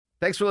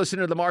Thanks for listening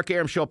to the Mark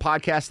Arum Show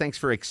podcast. Thanks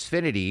for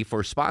Xfinity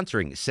for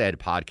sponsoring said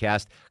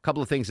podcast. A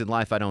couple of things in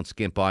life I don't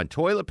skimp on.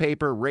 Toilet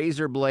paper,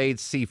 razor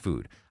blades,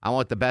 seafood. I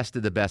want the best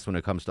of the best when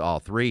it comes to all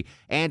three.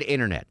 And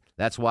internet.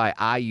 That's why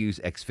I use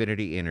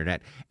Xfinity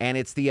Internet. And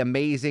it's the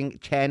amazing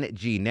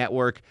 10G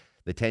network.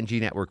 The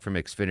 10G network from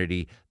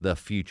Xfinity. The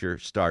future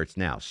starts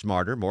now.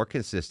 Smarter, more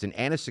consistent,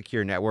 and a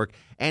secure network.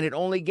 And it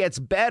only gets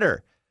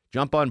better.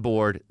 Jump on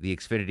board the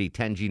Xfinity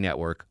 10G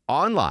network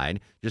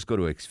online. Just go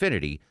to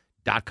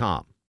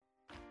Xfinity.com.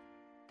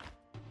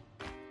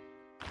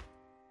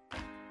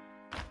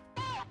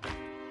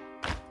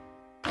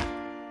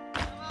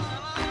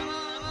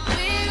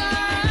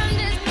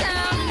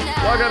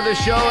 Welcome to the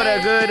show and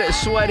a good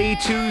sweaty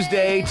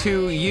Tuesday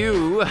to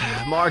you.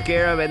 Mark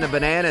Arum and the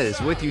Bananas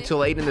with you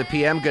till 8 in the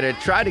p.m. Going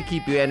to try to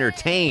keep you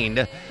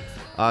entertained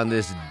on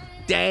this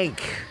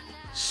dank,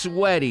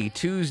 sweaty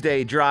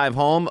Tuesday drive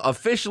home.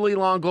 Officially,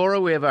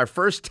 Longoria, we have our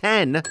first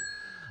 10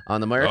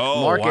 on the Mark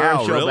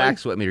Arum Show back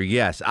sweat meter.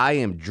 Yes, I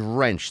am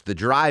drenched. The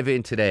drive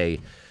in today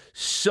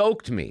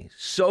soaked me.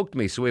 So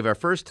we have our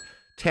first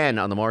 10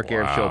 on the Mark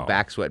Arum Show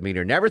back sweat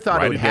meter. Never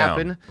thought it would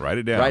happen. Write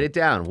it down. Write it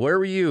down. Where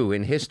were you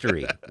in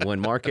history when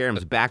Mark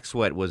Arum's back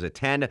sweat was a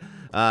 10?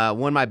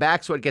 When my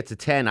back sweat gets a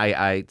 10,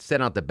 I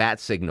send out the bat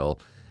signal,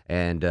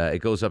 and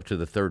it goes up to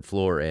the third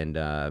floor,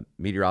 and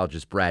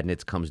meteorologist Brad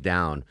Nitz comes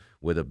down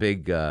with a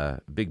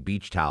big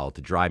beach towel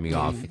to dry me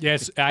off.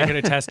 Yes, I can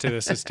attest to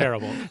this. It's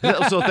terrible.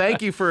 So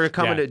thank you for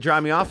coming to dry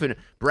me off. And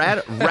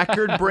Brad,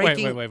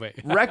 record-breaking Wait.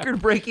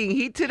 record-breaking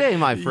heat today,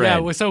 my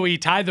friend. Yeah, so we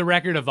tied the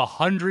record of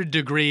 100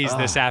 degrees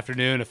this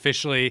afternoon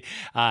officially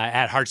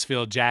at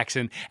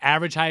Hartsfield-Jackson.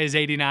 Average high is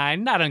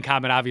 89. Not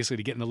uncommon, obviously,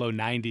 to get in the low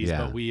 90s,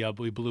 but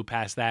we blew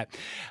past that.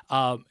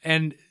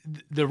 And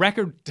the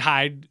record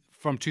tied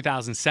from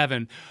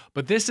 2007,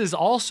 but this is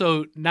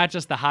also not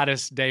just the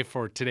hottest day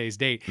for today's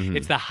date. Mm-hmm.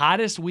 It's the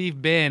hottest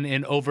we've been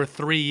in over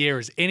 3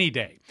 years, any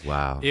day.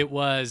 Wow. It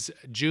was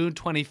June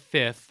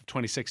 25th,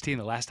 2016,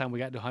 the last time we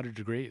got to 100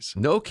 degrees.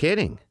 No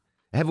kidding.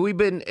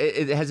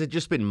 Has it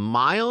just been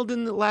mild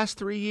in the last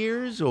 3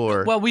 years,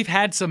 or? Well, we've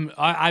had some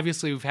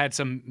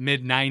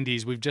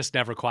mid-90s. We've just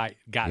never quite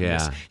gotten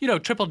this.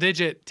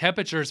 Triple-digit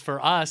temperatures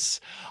for us,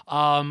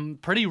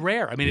 pretty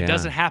rare. I mean, it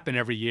doesn't happen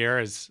every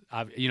year,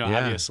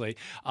 obviously.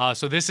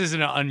 So this is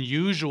an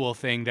unusual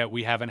thing that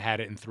we haven't had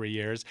it in 3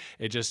 years.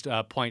 It just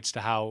points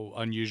to how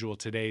unusual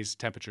today's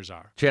temperatures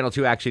are. Channel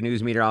 2 Action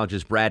News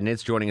meteorologist Brad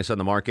Nitz joining us on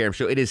the Mark Arum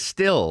Show. It is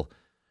still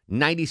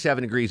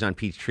 97 degrees on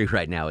Peachtree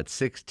right now. It's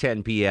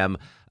 6:10 p.m.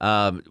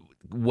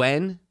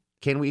 When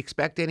can we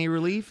expect any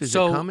relief? Is it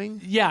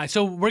coming? Yeah,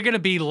 so we're going to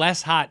be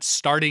less hot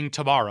starting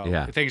tomorrow.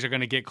 Yeah. Things are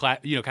going to get kind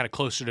of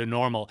closer to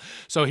normal.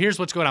 So here's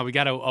what's going on. We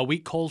got a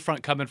weak cold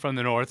front coming from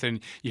the north, and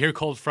you hear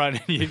cold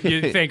front, and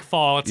you think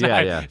fall. It's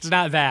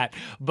not that.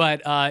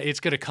 But it's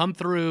going to come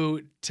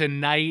through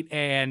tonight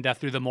and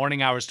through the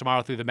morning hours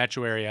tomorrow through the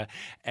metro area.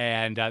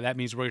 And that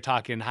means we're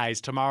talking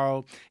highs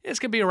tomorrow. It's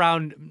going to be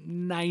around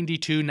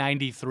 92,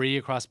 93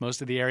 across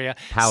most of the area.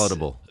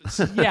 Palatable.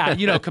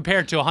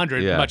 Compared to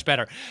 100, much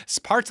better.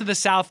 Parts of the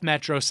South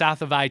Metro,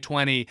 south of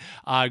I-20,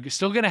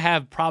 still going to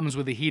have problems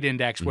with the heat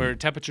index where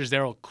temperatures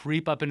there will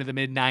creep up into the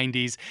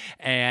mid-90s,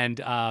 and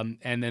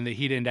then the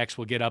heat index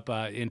will get up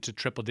into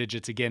triple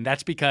digits again.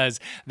 That's because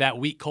that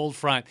weak cold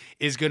front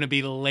is going to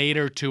be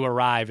later to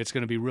arrive. It's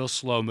going to be real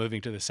slow moving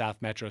to the South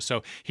Metro.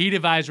 So heat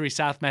advisory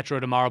South Metro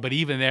tomorrow, but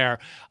even there,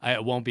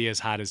 it won't be as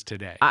hot as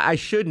today. I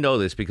should know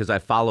this because I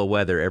follow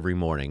weather every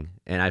morning,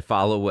 and I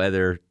follow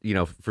weather,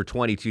 for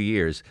 22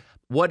 years.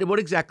 What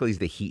exactly is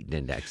the heat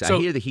index? I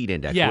hear the heat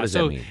index. Yeah, what does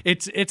that mean?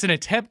 It's an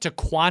attempt to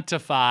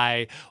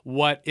quantify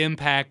what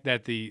impact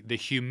that the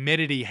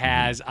humidity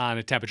has on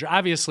a temperature.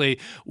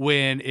 Obviously,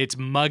 when it's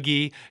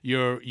muggy,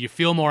 you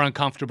feel more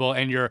uncomfortable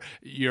and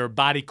your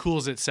body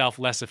cools itself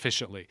less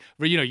efficiently.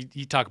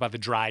 You talk about the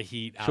dry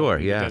heat out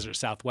in the desert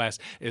Southwest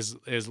is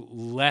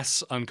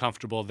less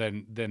uncomfortable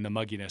than the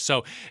mugginess.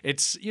 So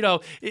it's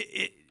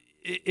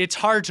it's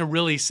hard to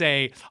really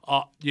say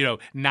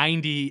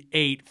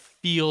 98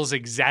 feels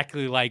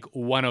exactly like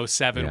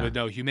 107 with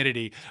no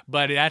humidity,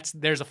 but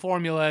there's a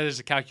formula, there's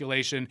a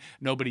calculation.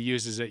 Nobody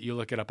uses it. You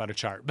look it up on a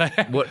chart. But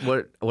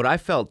what I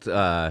felt,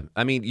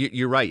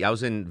 you're right. I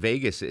was in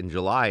Vegas in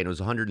July and it was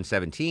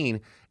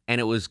 117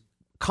 and it was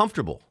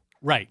comfortable.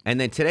 Right.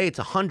 And then today it's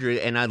 100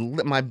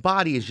 and my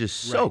body is just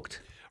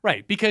soaked.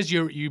 Right, because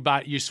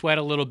you sweat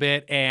a little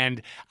bit,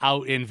 and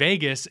out in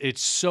Vegas, it's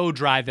so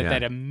dry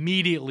that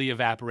immediately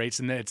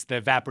evaporates, and it's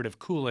the evaporative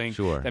cooling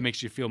that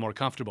makes you feel more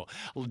comfortable.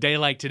 A day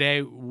like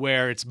today,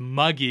 where it's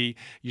muggy,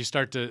 you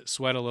start to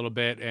sweat a little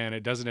bit, and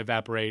it doesn't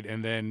evaporate,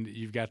 and then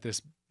you've got this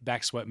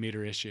back sweat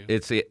meter issue.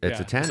 It's a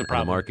 10 on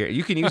the Mark Arum.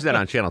 You can use that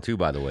on Channel 2,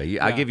 by the way.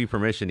 I give you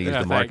permission to use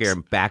the Mark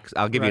Arum back.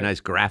 I'll give you a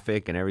nice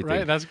graphic and everything.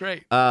 Right, that's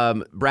great.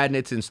 Brad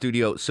Nitz in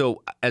studio.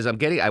 So as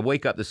I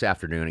wake up this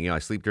afternoon, I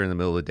sleep during the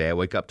middle of the day. I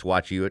wake up to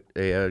watch you at,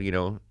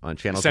 on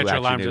Channel 2 Set your Action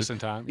alarm News. just in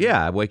time.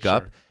 Yeah, I wake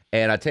up.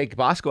 And I take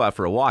Bosco out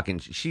for a walk,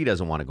 and she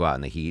doesn't want to go out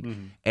in the heat.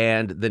 Mm-hmm.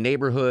 And the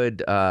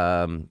neighborhood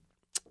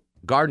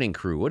gardening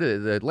crew,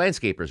 the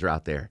landscapers are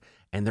out there.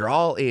 and they're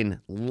all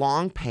in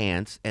long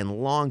pants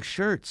and long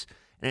shirts,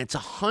 and it's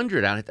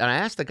 100 on it. And I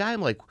asked the guy,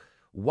 I'm like,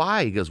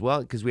 why? He goes,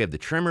 well, because we have the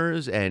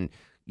trimmers and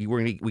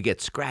we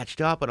get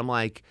scratched up. And I'm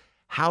like,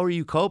 how are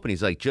you coping?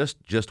 He's like,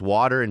 just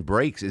water and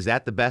breaks. Is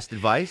that the best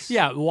advice?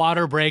 Yeah,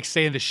 water, breaks,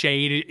 stay in the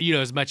shade,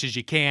 as much as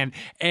you can.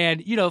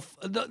 And,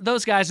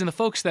 those guys and the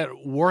folks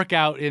that work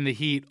out in the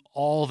heat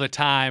all the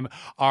time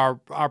are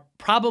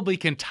probably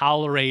can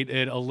tolerate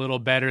it a little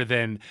better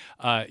than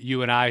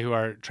you and I, who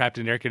are trapped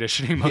in air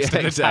conditioning most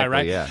of the time,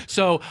 right? Yeah.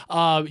 So,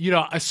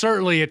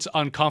 certainly it's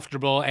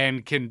uncomfortable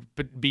and can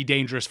be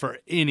dangerous for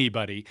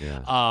anybody.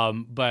 Yeah.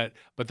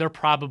 But they're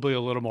probably a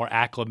little more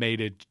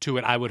acclimated to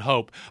it, I would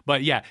hope.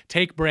 But yeah,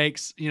 take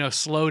breaks,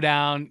 slow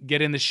down,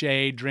 get in the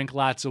shade, drink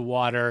lots of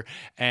water,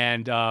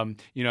 and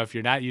if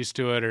you're not used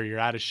to it or you're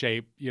out of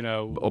shape,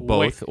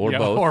 both.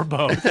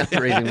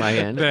 Raising my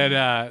hand.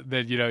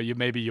 Then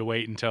you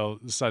wait until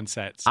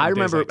sunset. I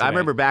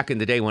remember back in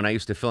the day when I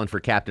used to fill in for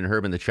Captain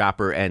Herb in the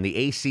chopper, and the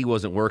AC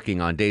wasn't working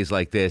on days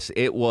like this.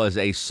 It was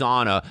a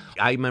sauna.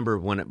 I remember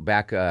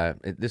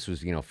this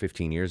was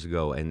 15 years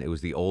ago, and it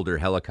was the older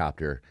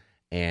helicopter,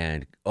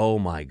 and oh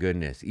my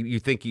goodness, you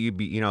think you'd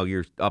be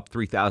you're up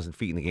 3,000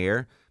 feet in the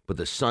air, but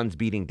the sun's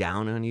beating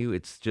down on you.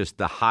 It's just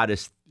the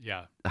hottest.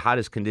 Yeah. The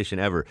hottest condition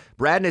ever.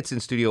 Brad Nitz's in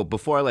studio.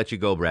 Before I let you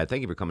go, Brad,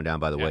 thank you for coming down,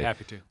 by the way.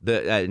 Happy to.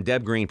 And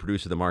Deb Green,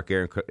 producer of the Mark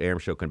Arum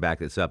Show, can back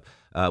this up.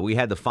 We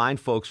had the fine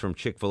folks from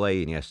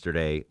Chick-fil-A in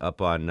yesterday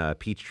up on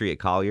Peachtree at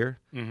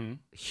Collier. Mm-hmm.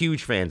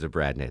 Huge fans of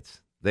Brad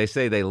Nitz. They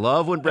say they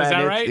love when Brad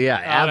Nitz. Right?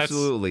 Yeah,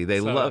 absolutely. They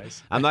so love.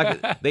 Nice. I'm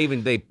not.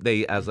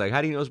 They. I was like,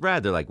 how do you know it's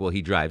Brad? They're like, well,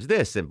 he drives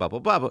this and blah blah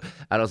blah. And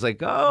I was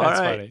like, oh, that's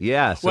all right. Funny.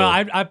 Yeah. So. Well,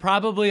 I'm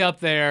probably up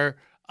there.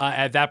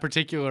 At that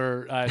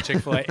particular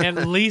Chick-fil-A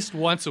at least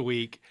once a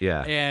week.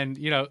 Yeah. And,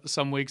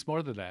 some weeks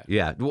more than that.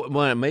 Yeah.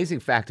 One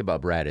amazing fact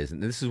about Brad is,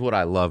 and this is what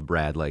I love,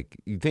 Brad, like,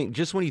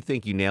 just when you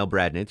think you nail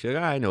Brad Nitz, you're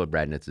like, I know what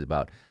Brad Nitz is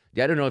about.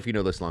 I don't know if you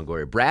know this,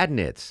 Longoria. Brad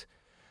Nitz,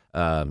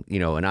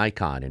 an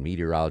icon in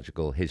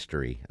meteorological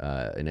history,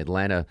 an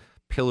Atlanta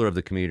pillar of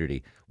the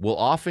community, will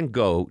often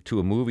go to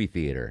a movie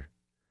theater,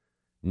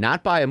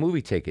 not buy a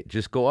movie ticket,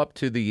 just go up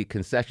to the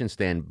concession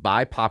stand,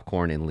 buy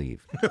popcorn, and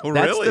leave. Oh,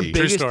 That's really? the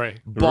biggest True story.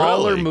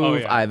 baller Really?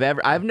 move yeah.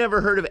 I've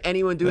never heard of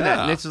anyone doing that.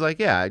 Yeah. And Nitz is like,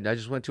 yeah, I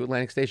just went to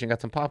Atlantic Station,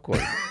 got some popcorn.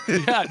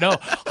 Yeah, no,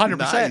 100%.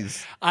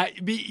 Nice.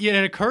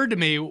 It occurred to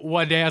me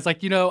one day, I was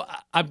like,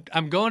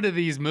 I'm going to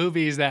these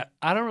movies that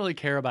I don't really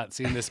care about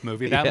seeing this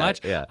movie that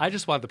much. Yeah. I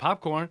just want the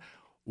popcorn.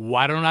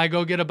 Why don't I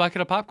go get a bucket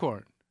of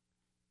popcorn?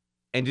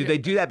 And do they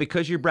do that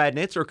because you're Brad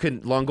Nitz, or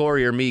can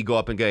Longoria or me go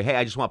up and go, hey,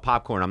 I just want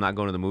popcorn, I'm not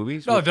going to the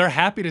movies? No, they're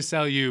happy to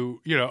sell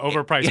you,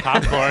 overpriced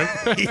popcorn.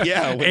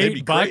 Yeah, they'd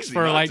be $8 crazy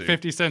for not like to.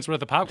 50 cents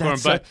worth of popcorn.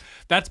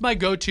 That's my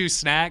go-to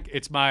snack.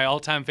 It's my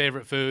all-time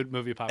favorite food,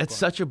 movie popcorn. It's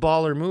such a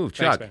baller move,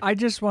 Chuck. Thanks, man. I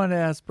just want to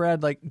ask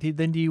Brad,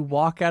 then do you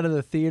walk out of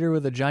the theater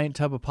with a giant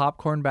tub of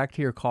popcorn back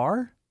to your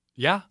car?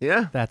 Yeah.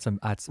 Yeah. That's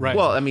Right.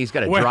 Well, I mean, he's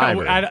got a Where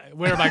driver.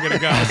 Where am I going to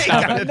go?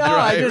 Stop it. No,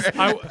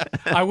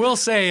 I will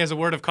say, as a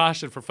word of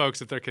caution for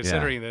folks if they're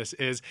considering this,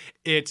 is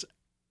it's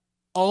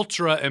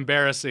ultra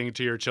embarrassing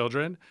to your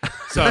children.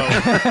 So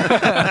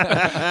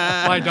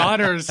my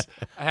daughters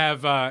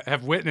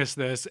have witnessed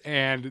this,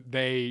 and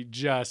they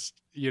just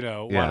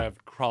want to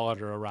crawl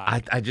under a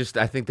rock. I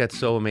think that's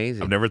so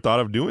amazing. I've never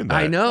thought of doing that.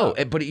 I know,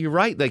 but you're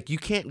right. Like, you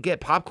can't get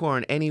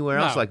popcorn anywhere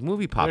else, like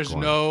movie popcorn. There's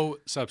no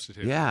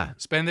substitute. Yeah.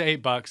 Spend the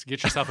 $8,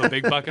 get yourself a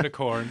big bucket of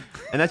corn,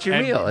 and that's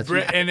your meal.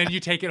 and then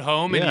you take it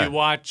home and you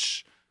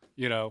watch,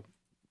 The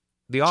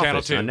Channel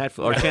Office 2. on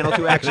Netflix, or Channel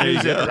 2 Action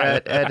News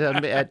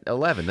at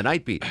 11, The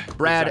Night Beat.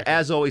 Brad,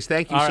 as always,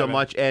 thank you All so right, man.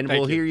 much, and Thank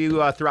we'll you. hear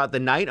you throughout the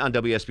night on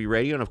WSB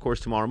Radio, and of course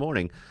tomorrow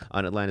morning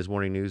on Atlanta's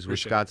Morning News with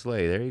Scott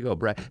Slay. There you go,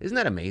 Brad. Isn't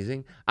that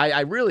amazing?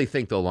 I really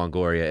think, though,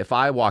 Longoria, if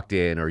I walked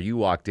in or you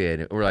walked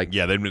in, we're like,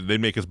 Yeah, they'd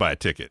make us buy a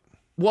ticket.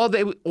 well,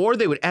 they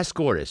would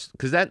escort us,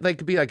 because that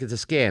could be like it's a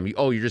scam.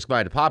 You're just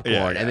buying the popcorn,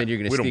 Yeah. and then you're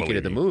going We to don't sneak it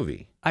at the believe you.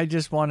 movie. I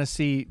just want to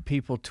see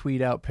people tweet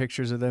out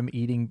pictures of them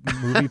eating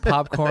movie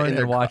popcorn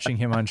and watching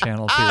him on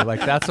Channel 2. Like,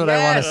 that's what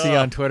I want to see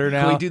on Twitter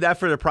now. Can we do that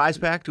for the prize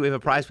pack? Do we have a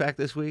prize pack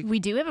this week? We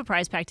do have a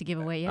prize pack to give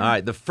away, yeah. All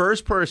right, the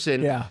first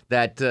person Yeah.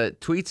 that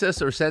tweets us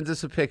or sends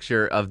us a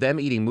picture of them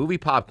eating movie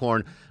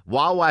popcorn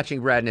while watching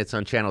Brad Nitz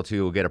on Channel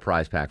 2 will get a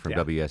prize pack from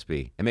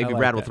WSB. And maybe I like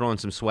Brad will that. throw in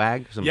some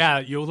swag. Yeah,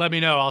 you'll let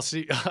me know. I'll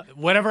see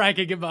whatever I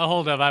can get a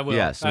hold of. I will.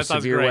 Yeah, some that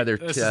sounds severe great. weather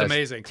This is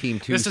amazing. Team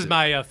 2. This is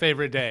my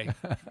favorite day.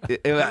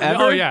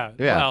 Ever? Oh yeah.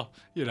 Yeah. Well,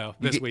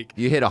 this week.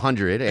 You hit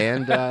 100,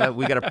 and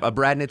we got a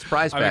Brad Nitz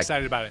prize I'm pack.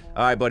 excited about it.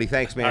 All right, buddy.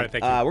 Thanks, man. All right,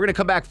 thank you. We're going to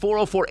come back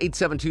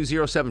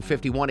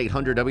 404-872-0750,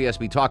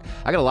 1-800-WSB Talk.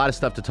 I got a lot of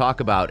stuff to talk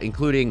about,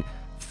 including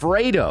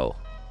Fredo.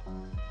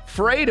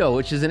 Fredo,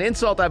 which is an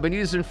insult I've been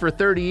using for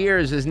 30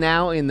 years, is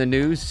now in the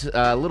news.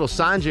 Little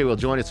Sanjay will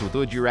join us with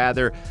Would You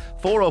Rather.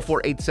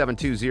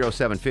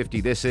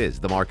 404-872-0750. This is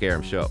The Mark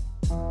Arum Show.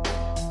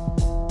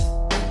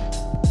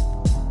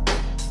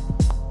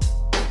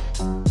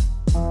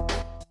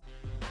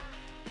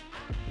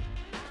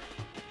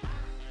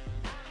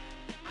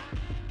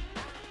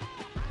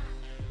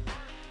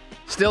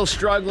 Still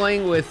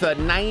struggling with a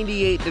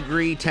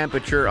 98-degree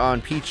temperature on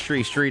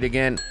Peachtree Street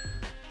again.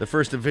 The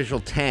first official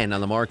 10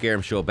 on the Mark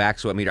Arum Show back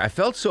sweat meter. I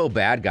felt so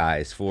bad,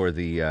 guys, for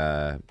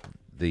the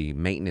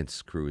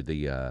maintenance crew,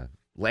 the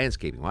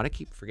landscaping. Why do I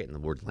keep forgetting the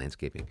word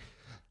landscaping?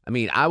 I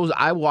mean,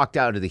 I walked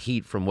out into the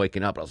heat from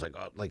waking up. I was like,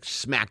 oh, like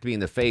smacked me in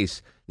the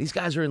face. These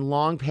guys are in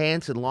long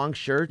pants and long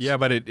shirts. Yeah,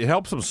 but it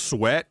helps them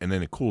sweat, and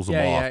then it cools them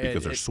off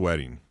because they're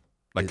sweating.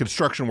 Like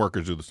construction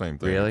workers do the same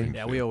thing. Really?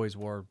 Yeah, we always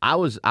wore. I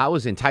was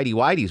in tighty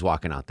whities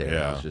walking out there.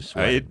 Yeah, I was just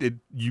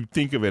sweating. You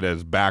think of it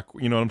as back.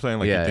 You know what I'm saying?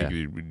 Like you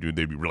think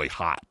they'd be really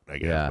hot. I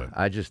guess. Yeah, but.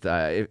 I just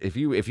if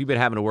you've been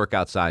having to work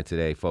outside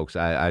today, folks,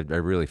 I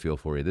really feel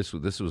for you. This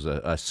was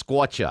a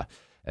scorcher,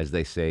 as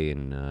they say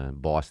in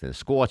Boston, a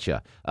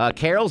scorcher.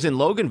 Carol's in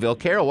Loganville.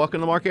 Carol, welcome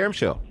to the Mark Arum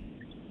Show.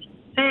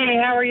 Hey,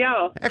 how are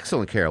y'all?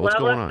 Excellent, Carol. What's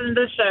going on? Listening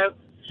to the show.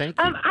 Thank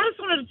you. I just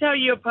wanted to tell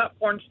you a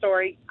popcorn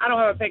story. I don't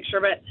have a picture,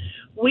 but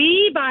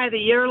we buy the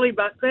yearly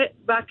bucket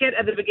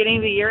at the beginning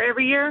of the year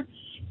every year.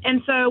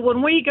 And so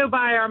when we go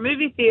by our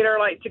movie theater,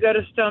 like to go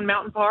to Stone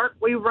Mountain Park,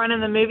 we run in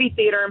the movie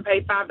theater and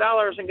pay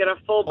 $5 and get a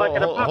full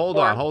bucket of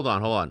popcorn. Hold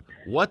on.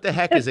 What the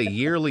heck is a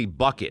yearly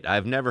bucket?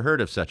 I've never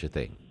heard of such a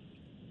thing.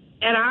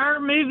 At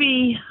our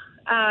movie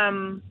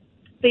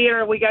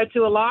theater we go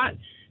to a lot,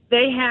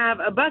 they have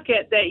a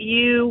bucket that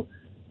you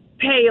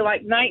pay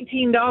like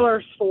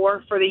 $19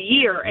 for the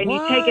year, and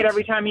you take it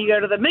every time you go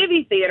to the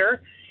movie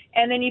theater,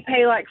 and then you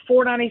pay like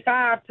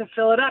 $4.95 to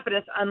fill it up, and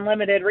it's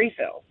unlimited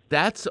refills.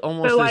 That's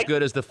almost as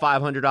good as the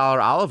 $500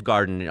 Olive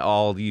Garden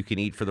all you can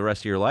eat for the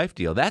rest of your life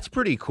deal. That's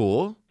pretty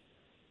cool.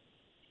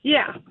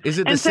 Yeah. Is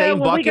it the same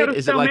bucket?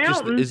 Is it like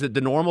is it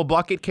the normal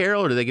bucket,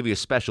 Carol, or do they give you a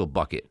special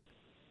bucket?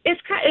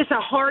 It's a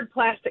hard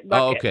plastic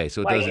bucket. Oh, okay,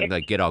 so it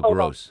doesn't get all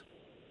gross.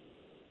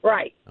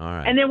 Right. All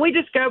right. And then we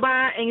just go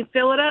by and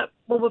fill it up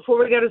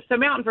before we go to Stone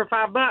Mountain for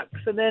 $5,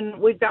 and then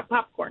we've got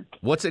popcorn.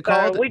 What's it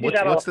called?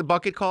 What's the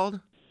bucket called?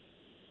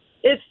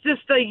 It's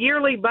just a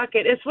yearly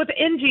bucket. It's with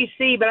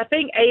NGC, but I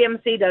think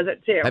AMC does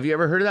it too. Have you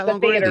ever heard of that,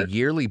 Longoria? The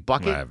yearly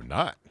bucket? I have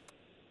not.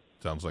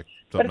 Sounds like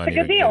something I need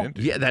to get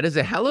into. Yeah, that is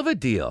a hell of a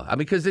deal. I mean,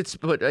 because it's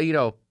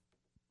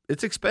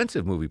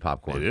expensive movie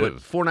popcorn. But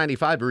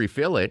 $4.95 to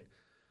refill it.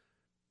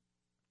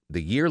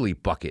 The yearly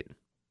bucket.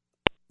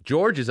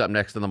 George is up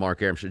next on the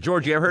Mark Arum Show.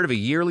 George, you ever heard of a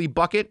yearly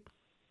bucket?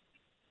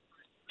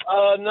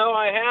 No,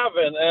 I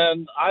haven't,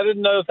 and I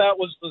didn't know if that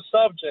was the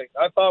subject.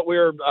 I thought we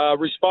were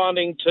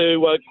responding to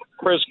what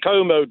Chris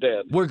Cuomo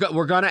did.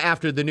 We're going to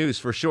after the news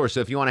for sure, so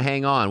if you want to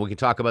hang on, we can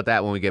talk about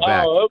that when we get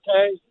back. Oh,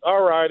 okay.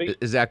 All righty.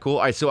 Is that cool?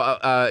 All right, so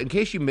in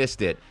case you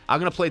missed it, I'm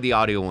going to play the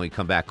audio when we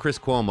come back. Chris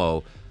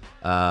Cuomo,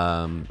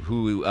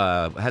 who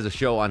has a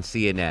show on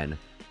CNN,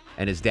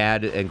 and his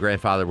dad and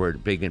grandfather were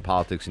big in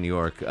politics in New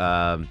York,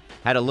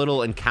 had a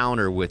little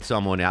encounter with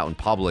someone out in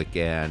public,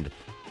 and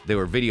they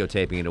were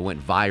videotaping and it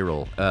went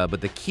viral.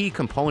 But the key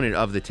component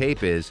of the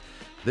tape is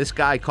this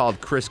guy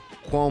called Chris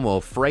Cuomo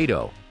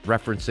Fredo,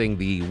 referencing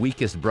the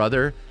weakest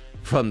brother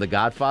from the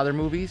Godfather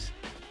movies.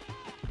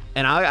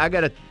 And I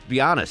got to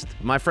be honest,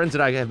 my friends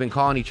and I have been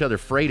calling each other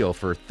Fredo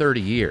for 30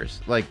 years.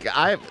 Like,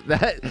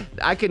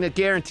 I can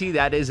guarantee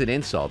that is an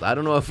insult. I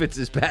don't know if it's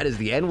as bad as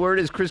the N-word,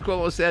 as Chris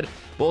Cuomo said,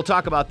 but we'll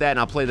talk about that, and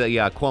I'll play the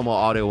Cuomo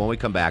audio when we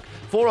come back.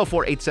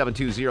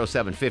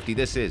 404-872-0750.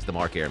 This is The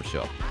Mark Arum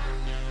Show.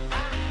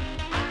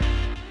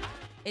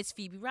 It's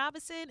Phoebe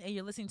Robinson, and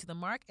you're listening to The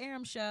Mark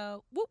Arum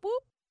Show. Whoop,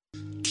 whoop.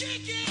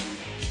 Kick it!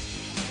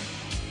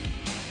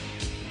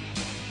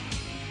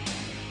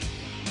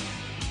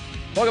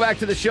 Welcome back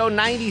to the show.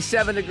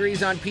 97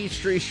 degrees on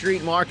Peachtree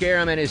Street. Mark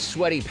Arum and his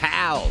sweaty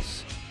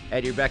pals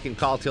at your beck and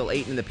call till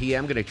 8 in the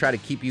p.m. Going to try to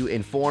keep you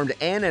informed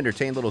and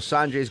entertained. Little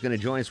Sanjay's going to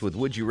join us with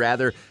Would You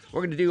Rather.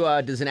 We're going to do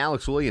Does an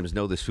Alex Williams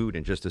Know This Food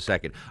in just a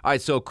second. All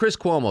right, so Chris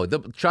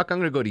Cuomo. Chuck, I'm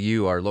going to go to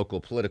you, our local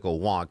political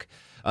wonk.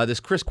 This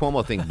Chris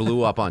Cuomo thing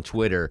blew up on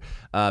Twitter.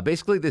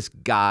 Basically, this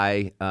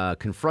guy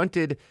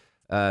confronted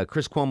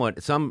Chris Cuomo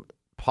at some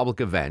public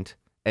event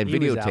and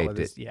videotaped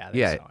it.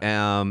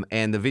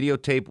 And the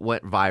videotape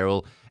went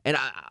viral. And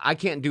I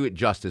can't do it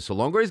justice. So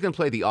Longoria's going to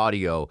play the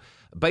audio.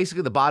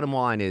 Basically, the bottom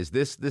line is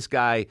this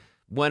guy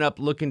went up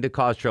looking to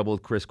cause trouble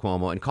with Chris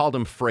Cuomo and called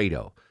him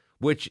Fredo,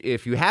 which,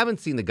 if you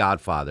haven't seen The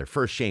Godfather,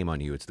 first, shame on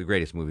you. It's the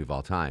greatest movie of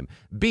all time.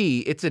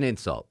 B, it's an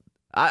insult.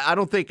 I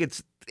don't think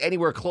it's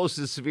anywhere close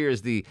as severe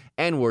as the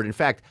N-word. In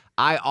fact,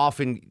 I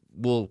often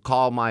will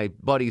call my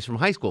buddies from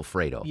high school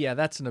Fredo. Yeah,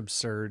 that's an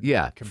absurd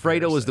comparison.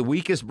 Fredo was the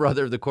weakest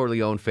brother of the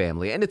Corleone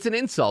family. And it's an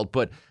insult,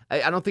 but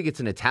I don't think it's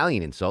an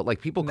Italian insult.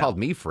 Like, people called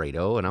me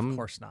Fredo, and I'm of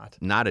course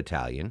not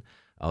Italian,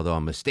 although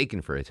I'm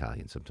mistaken for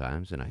Italian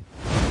sometimes. And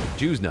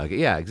Jews nugget.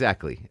 Yeah,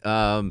 exactly.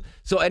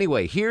 So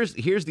anyway, here's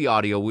the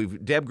audio.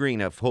 Deb Green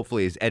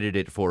hopefully has edited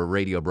it for a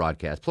radio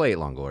broadcast. Play it,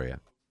 Longoria.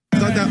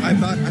 I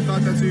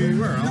thought that's who you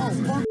were.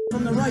 No,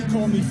 from the right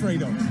call me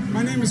Fredo.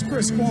 My name is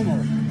Chris Cuomo.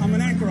 I'm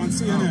an anchor on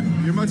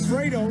CNN.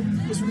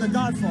 Fredo is from The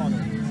Godfather.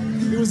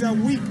 He was that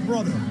weak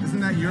brother. Isn't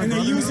that your brother?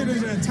 And they use it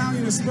as an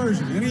Italian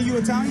aspersion. Any of you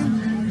Italian?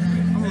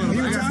 Are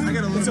you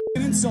Italian? It's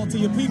an insult to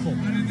your people.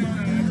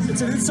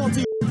 It's an insult to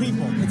your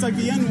people. It's like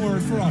the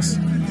N-word for us.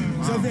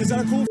 Is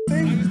that a cool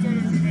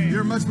thing?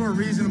 You're a much more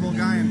reasonable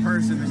guy in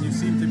person than you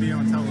seem to be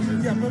on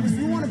television. Yeah, but if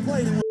you want to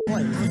play, then we'll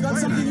play. If you've got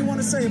something you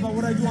want to say about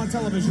what I do on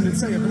television, then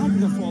say it. But don't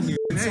perform the.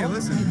 Hey,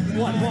 listen.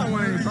 What? I don't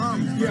want any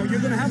problems. Yeah, you're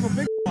going to have a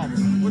big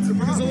problem. What's the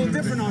problem? It's a little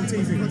different on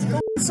TV.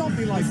 Don't insult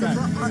me like that.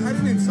 I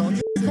didn't insult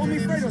you. You call me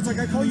Fredo. It's like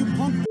I call you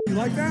punk. You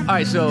like that? All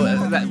right,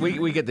 so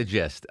we get the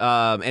gist.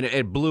 And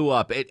it blew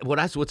up.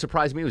 What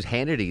surprised me was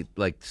Hannity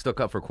stuck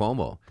up for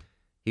Cuomo.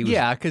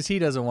 Because he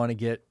doesn't want to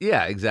get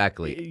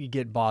exactly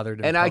get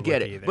bothered. And I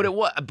get it,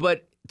 either.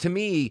 but to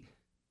me,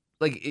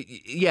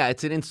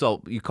 it's an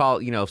insult. You call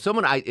if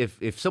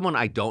someone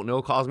I don't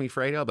know calls me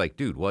Fredo, I'm like,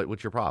 dude,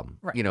 what's your problem?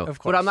 Right, of course.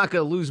 But I'm not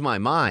going to lose my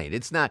mind.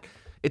 It's not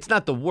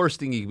the worst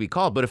thing you can be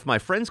called. But if my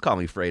friends call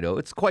me Fredo,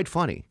 it's quite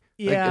funny.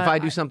 Yeah, if I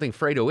do something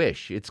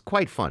Fredo-ish, it's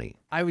quite funny.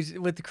 I was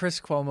with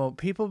Chris Cuomo.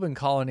 People have been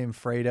calling him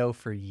Fredo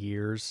for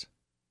years.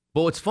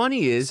 But what's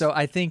funny is... So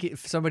I think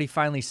if somebody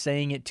finally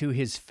saying it to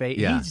his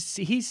face,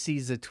 he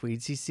sees the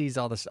tweets, he sees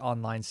all this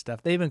online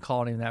stuff. They've been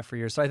calling him that for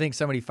years. So I think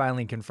somebody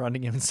finally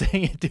confronting him and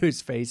saying it to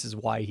his face is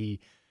why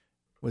he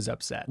was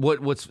upset.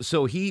 But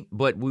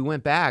we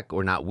went back,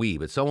 or not we,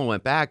 but someone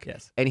went back,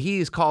 and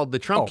he's called the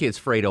Trump kids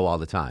Fredo all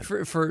the time.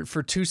 For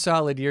 2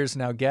 solid years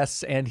now,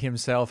 guests and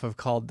himself have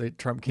called the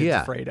Trump kids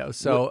Fredo.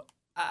 So...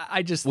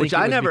 I just think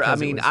I think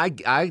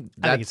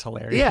it's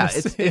hilarious. Yeah,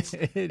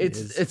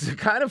 it's a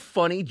kind of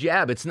funny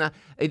jab. It's not.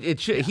 He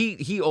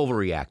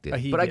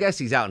overreacted, but I guess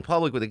he's out in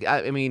public with it.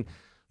 I mean,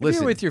 listen,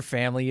 if you're with your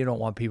family, you don't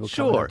want people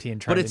coming up to you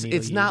and trying to needle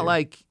it's not either.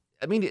 like.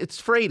 I mean,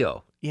 it's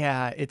Fredo.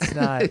 Yeah, it's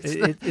not.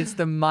 it's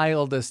the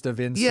mildest of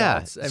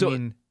insults.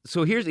 Yeah.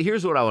 So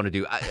here's what I want to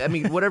do. I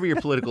mean, whatever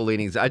your political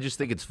leanings, I just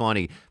think it's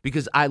funny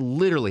because I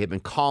literally have been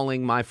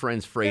calling my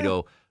friends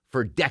Fredo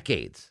for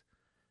decades.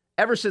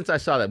 Ever since I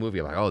saw that movie,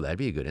 I'm like, oh, that'd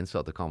be a good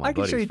insult to call my buddy Fredo.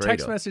 I can show you a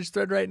text message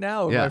thread right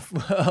now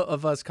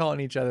of us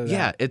calling each other that.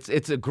 Yeah,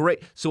 it's a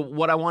great... So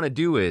what I want to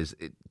do is,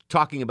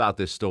 talking about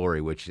this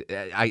story, which,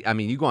 I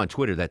mean, you go on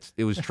Twitter,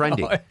 it was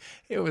trending.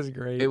 It was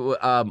great.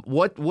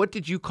 What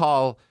did you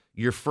call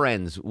your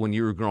friends when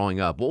you were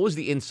growing up? What was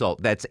the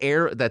insult that's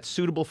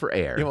suitable for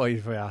air?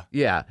 Yeah.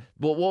 Yeah.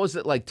 Well, what was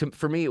it like?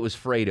 For me, it was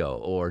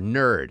Fredo or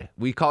nerd.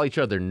 We call each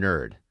other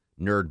nerd.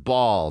 Nerd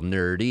ball,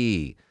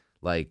 nerdy,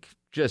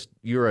 just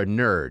you're a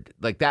nerd.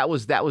 That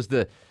was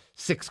the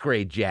 6th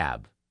grade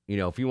jab.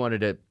 If you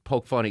wanted to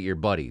poke fun at your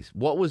buddies.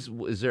 Was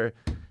there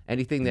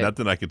anything that...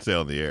 Nothing I could say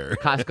on the air.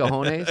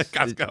 Cascajones?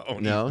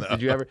 Cascajones. No?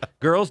 Did you ever...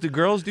 Do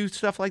girls do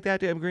stuff like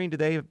that, Dan Green? Do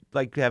they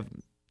have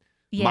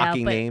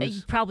mocking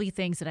names? Probably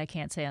things that I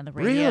can't say on the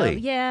radio. Really?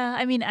 Yeah.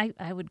 I mean,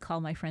 I would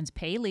call my friends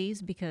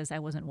Paleys because I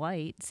wasn't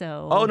white.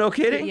 So. Oh, no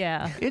kidding?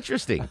 Yeah.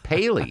 Interesting.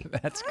 Paley.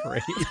 That's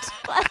great.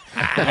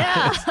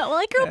 Yeah. Well,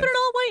 I grew up in an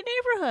all-white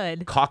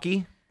neighborhood.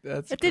 Cocky?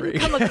 That's it didn't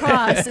come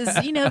across as,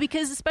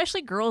 because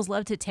especially girls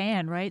love to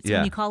tan, right? So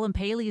when you call them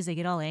Paleys, they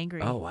get all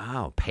angry. Oh,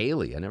 wow.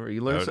 Paley.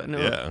 You learned something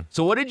new. Yeah.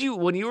 So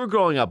when you were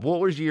growing up, what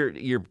was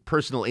your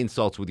personal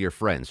insults with your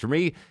friends? For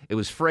me, it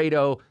was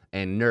Fredo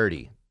and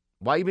nerdy.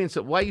 Why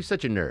are you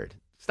such a nerd?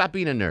 Stop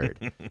being a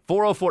nerd.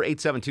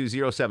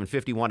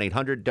 404-872-0750,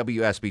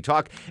 1-800-WSB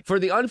Talk. For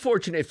the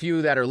unfortunate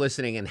few that are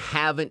listening and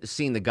haven't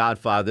seen The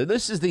Godfather,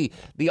 this is the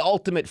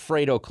ultimate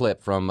Fredo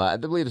clip from, I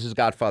believe this is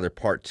Godfather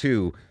Part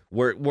 2,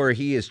 where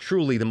he is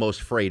truly the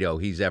most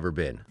Fredo he's ever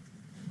been.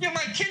 You're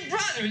my kid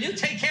brother. You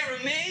take care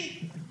of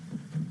me.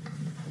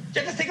 Did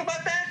you ever think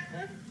about that?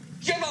 Huh?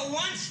 Did you ever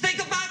once think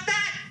about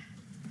that?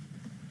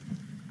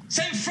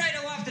 Send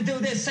Fredo off to do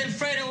this. Send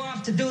Fredo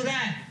off to do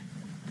that.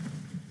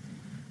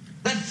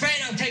 Let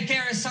Fredo take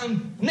care of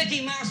some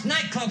Mickey Mouse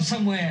nightclub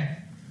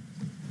somewhere.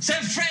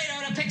 Send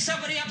Fredo to pick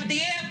somebody up at the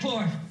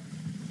airport.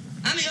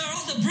 I'm your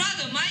older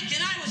brother, Mike,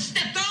 and I was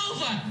stepped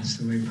over. That's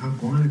the way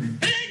Pop wanted it.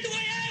 It ain't the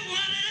way I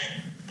wanted it.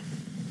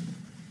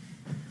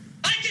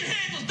 I can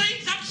handle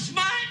things. I'm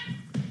smart.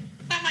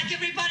 Not like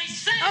everybody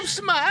says. I'm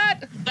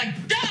smart.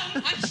 Like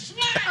dumb. I'm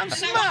smart. I'm and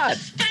smart. I want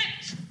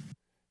respect.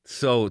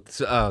 So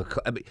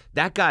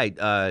that guy,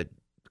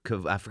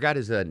 I forgot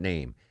his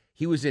name.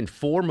 He was in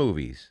 4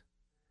 movies.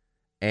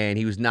 And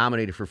he was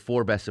nominated for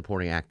 4 Best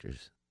Supporting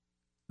Actors.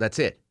 That's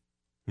it.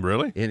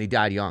 Really? And he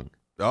died young.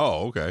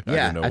 Oh, okay.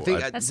 Yeah, I think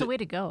that's the way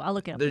to go. I'll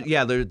look it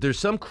up. There's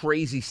some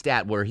crazy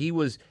stat where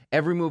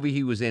every movie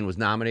he was in was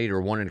nominated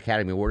or won an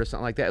Academy Award or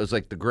something like that. It was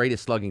like the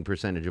greatest slugging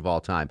percentage of all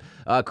time.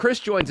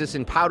 Chris joins us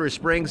in Powder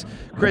Springs.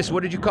 Chris,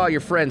 what did you call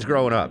your friends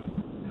growing up?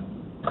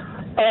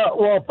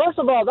 Well, first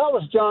of all, that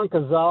was John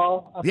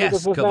Cazale.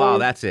 Yes, Cavall,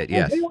 that's it,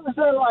 yes. And he was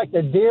in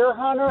the Deer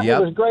Hunter. Yep.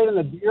 He was great in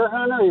the Deer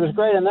Hunter. He was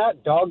great in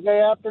that Dog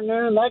Day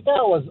Afternoon. That guy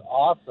was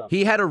awesome.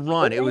 He had a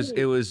run. It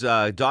was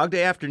Dog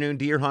Day Afternoon,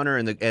 Deer Hunter,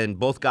 and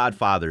both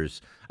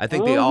Godfathers. I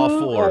think they all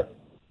 4.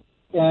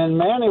 And,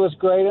 man, he was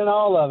great in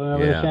all of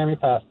them. It was a shame he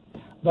passed.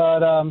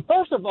 But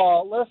first of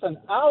all, listen,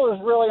 I was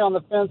really on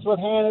the fence with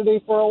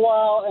Hannity for a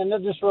while, and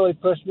it just really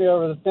pushed me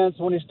over the fence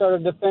when he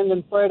started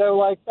defending Fredo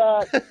like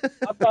that.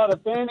 I thought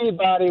if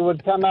anybody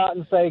would come out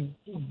and say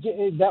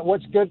that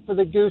what's good for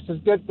the goose is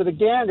good for the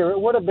gander, it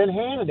would have been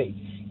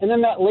Hannity. And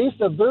then that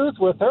Lisa Booth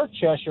with her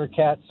Cheshire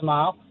Cat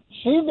smile,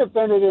 she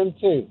defended him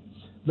too.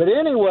 But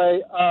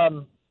anyway,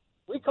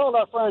 we called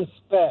our friends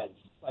Speds,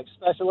 like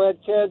special ed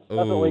kids.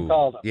 That's what we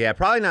called them. Yeah,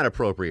 probably not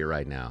appropriate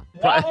right now.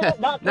 Not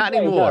not today,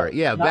 anymore. no.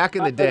 Yeah, Not- back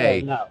in the not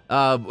today, day. no.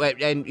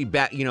 And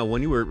back,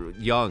 when you were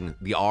young,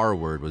 the R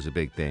word was a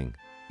big thing.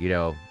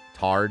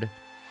 Tard.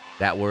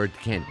 That word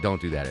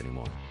don't do that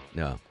anymore.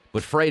 No.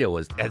 But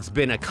Fredo has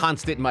been a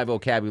constant in my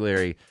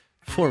vocabulary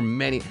for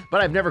many.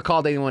 But I've never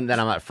called anyone that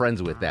I'm not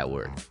friends with that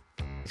word.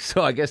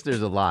 So I guess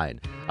there's a line.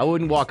 I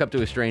wouldn't walk up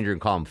to a stranger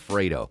and call him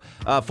Fredo.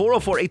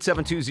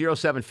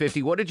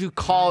 404-872-0750. What did you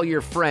call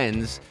your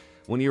friends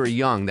when you were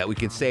young that we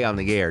could say on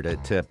the air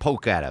to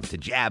poke at them, to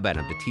jab at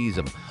them, to tease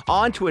them?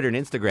 On Twitter and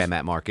Instagram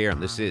at Mark Arum.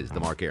 This is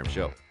The Mark Arum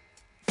Show.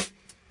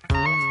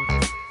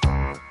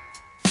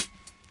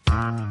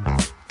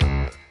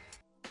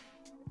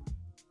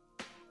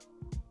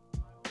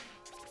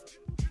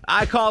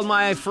 I called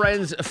my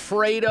friends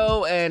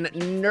Fredo and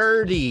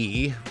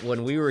Nerdy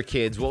when we were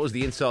kids. What was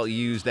the insult you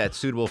used that's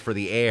suitable for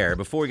the air?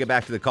 Before we get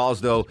back to the calls,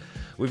 though,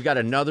 we've got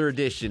another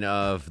edition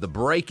of the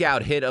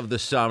breakout hit of the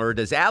summer.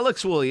 Does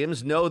Alex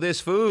Williams know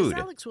this food?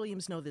 Does Alex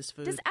Williams know this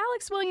food? Does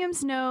Alex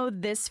Williams know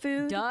this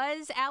food?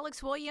 Does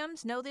Alex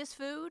Williams know this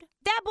food?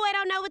 That boy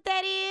don't know what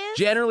that is.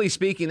 Generally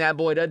speaking, that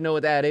boy doesn't know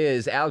what that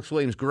is. Alex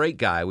Williams, great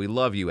guy. We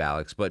love you,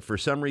 Alex. But for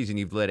some reason,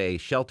 you've led a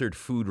sheltered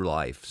food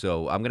life.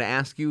 So I'm going to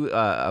ask you,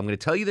 I'm going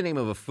to tell you the name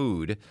of a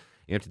food.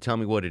 You have to tell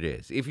me what it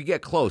is. If you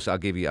get close, I'll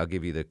give you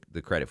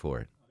the credit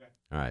for it. Okay.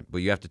 All right. But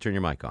you have to turn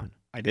your mic on.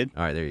 I did.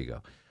 All right. There you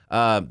go.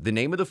 The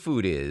name of the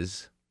food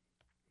is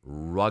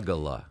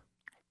Rugula.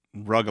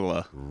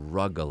 Rugula.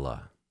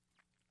 Rugula.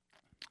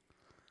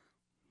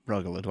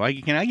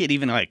 Rugula. Can I get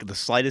even like the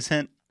slightest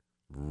hint?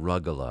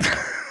 Rugula.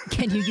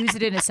 Can you use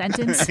it in a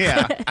sentence?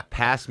 Yeah.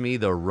 Pass me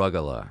the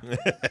Rugula.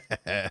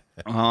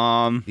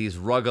 These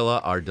Rugula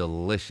are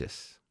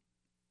delicious.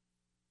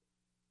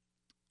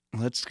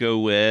 Let's go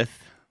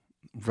with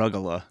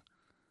Rugula.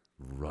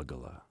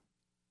 Rugula.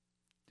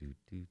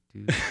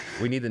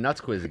 We need the nuts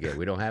quiz again.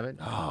 We don't have it?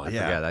 Oh, I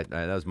yeah. forgot.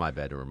 That was my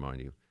bad to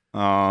remind you.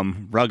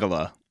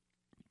 Rugula.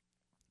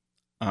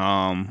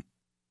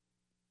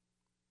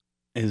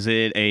 Is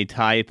it a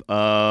type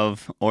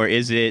of, or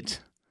is it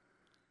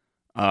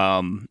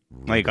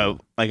like an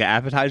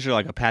appetizer,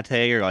 like a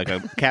pate or like a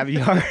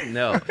caviar?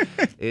 No,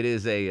 it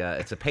is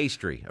it's a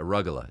pastry, a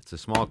Rugula. It's a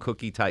small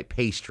cookie type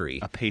pastry.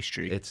 A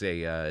pastry. It's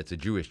a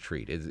Jewish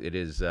treat. It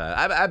is.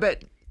 I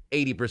bet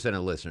 80% of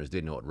the listeners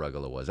didn't know what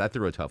Rugula was. I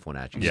threw a tough one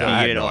at you. Yeah,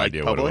 I had no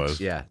idea what it was.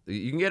 Yeah,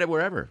 you can get it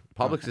wherever.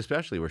 Publix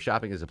especially, where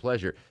shopping is a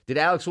pleasure. Did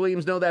Alex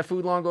Williams know that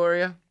food,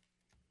 Longoria?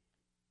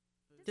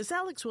 Does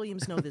Alex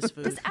Williams know this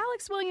food? Does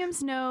Alex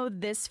Williams know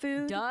this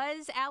food?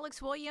 Does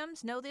Alex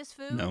Williams know this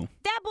food? No.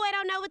 That boy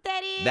don't know what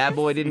that is. That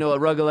boy didn't know what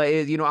Rugula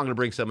is. I'm going to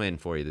bring some in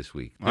for you this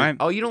week. All right.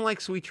 Oh, you don't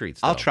like sweet treats,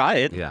 though. I'll try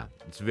it. Yeah,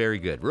 it's very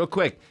good. Real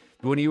quick,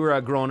 when you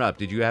were growing up,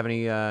 did you have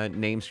any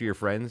names for your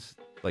friends,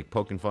 like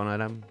poking fun at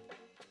them?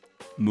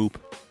 Moop.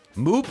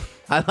 Moop?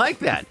 I like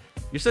that.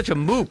 You're such a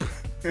moop.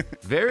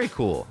 Very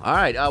cool. All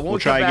right. We'll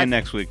try again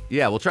next week.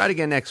 Yeah, we'll try it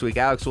again next week.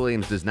 Alex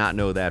Williams does not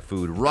know that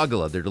food.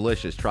 Rugula. They're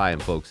delicious. Try them,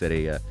 folks, at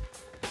a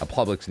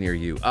Publix near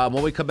you.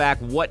 When we come back,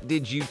 what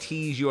did you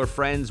tease your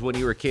friends when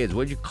you were kids?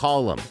 What did you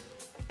call them?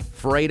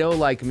 Fredo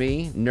like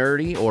me,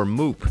 Nerdy, or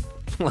Moop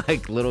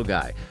like little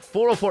guy?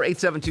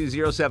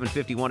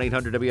 404-872-0750,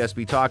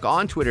 1-800-WSB Talk,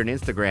 on Twitter and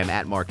Instagram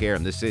at Mark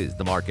Arum. This is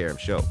The Mark Arum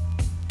Show.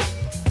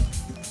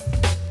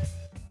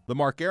 The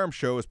Mark Arum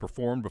Show is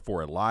performed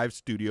before a live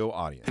studio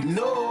audience.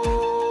 No,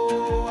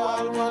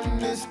 I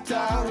want this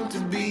town to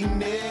be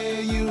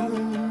near you.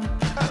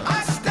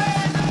 I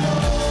stand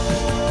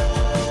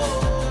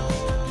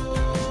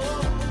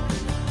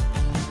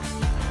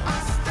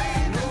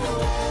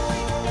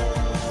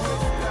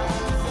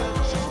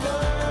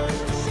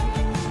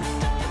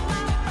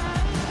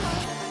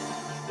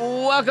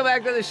Welcome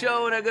back to the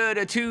show and a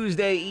good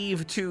Tuesday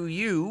Eve to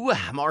you.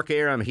 Mark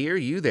Arum here,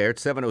 you there.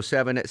 It's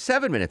 7:07,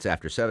 7 minutes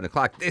after 7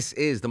 o'clock. This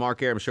is the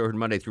Mark Arum Show,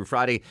 Monday through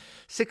Friday,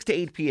 6 to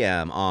 8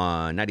 p.m.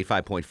 on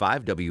 95.5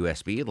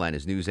 WSB,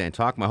 Atlanta's News and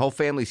Talk. My whole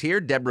family's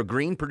here. Deborah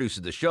Green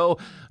produces the show.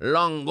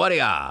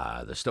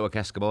 Longoria, the Stoic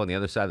Eskimo on the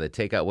other side of the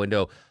takeout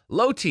window.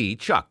 Low T,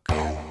 Chuck.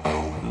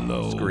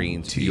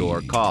 Screens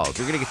your calls.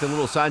 We're going to get to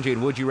little Sanjay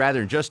and Would You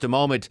Rather in just a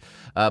moment,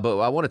 but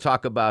I want to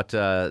talk about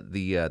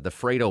the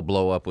Fredo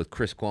blow up with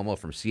Chris Cuomo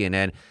from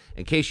CNN.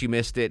 In case you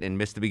missed it and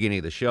missed the beginning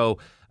of the show,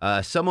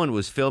 someone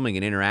was filming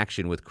an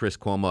interaction with Chris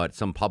Cuomo at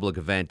some public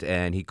event,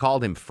 and he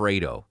called him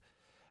Fredo.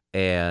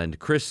 And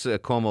Chris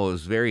Cuomo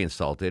was very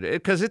insulted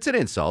because it's an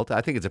insult.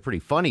 I think it's a pretty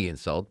funny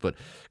insult, but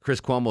Chris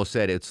Cuomo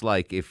said it's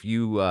like if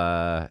you,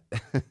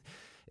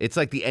 it's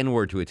like the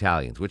N-word to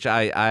Italians, which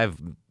I've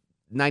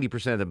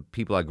 90% of the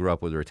people I grew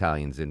up with are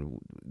Italians, and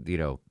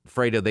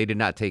Fredo, they did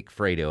not take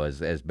Fredo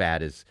as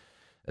bad as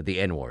the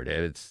N-word.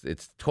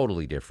 It's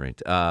totally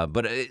different.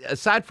 But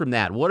aside from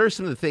that, what are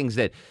some of the things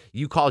that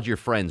you called your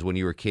friends when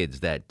you were kids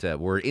that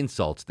were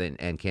insults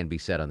and can be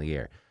said on the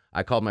air?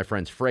 I called my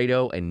friends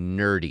Fredo and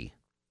Nerdy.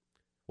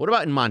 What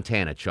about in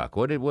Montana, Chuck?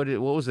 What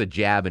was the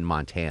jab in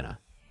Montana?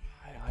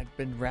 I've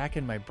been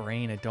racking my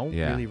brain. I don't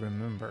really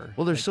remember.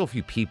 Well, there's so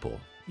few people.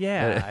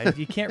 Yeah,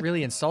 you can't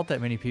really insult that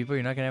many people.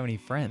 You're not going to have any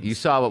friends. You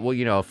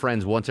saw,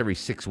 friends once every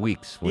 6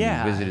 weeks when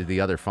you visited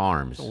the other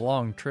farms. It's a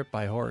long trip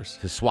by horse.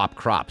 To swap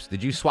crops.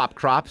 Did you swap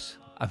crops?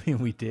 I mean,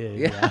 we did.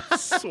 Yeah.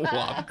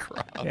 Swap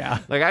crops. Yeah.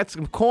 Like, I had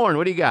some corn.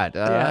 What do you got?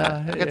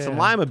 I got some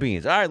lima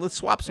beans. All right, let's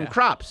swap some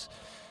crops.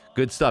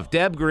 Good stuff.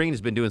 Deb Green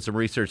has been doing some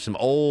research, some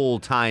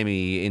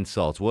old-timey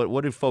insults.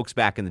 What did folks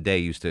back in the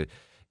day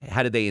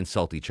how did they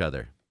insult each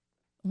other?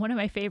 One of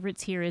my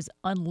favorites here is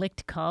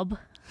unlicked cub.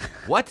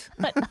 What?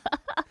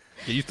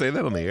 Can you say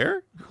that on the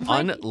air?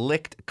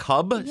 Unlicked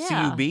cub?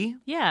 C-U-B?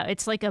 Yeah,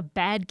 it's like a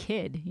bad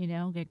kid,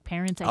 like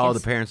parents, I guess. Oh, the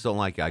parents don't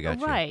like it. I got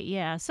you. Right,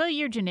 yeah. So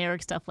your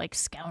generic stuff like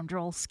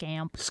scoundrel,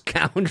 scamp.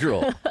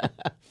 Scoundrel.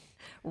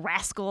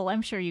 Rascal.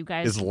 I'm sure you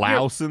guys. Is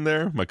louse in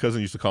there? My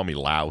cousin used to call me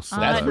louse.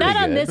 That's not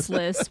on this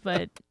list,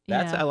 but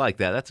I like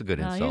that. That's a good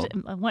insult.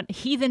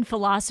 Heathen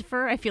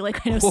philosopher. I feel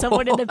like I know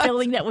someone in the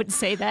building that would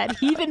say that.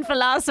 Heathen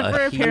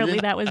philosopher. Apparently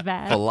that was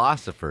bad.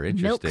 Philosopher.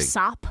 Interesting. Milk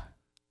sop.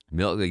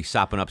 Milk. You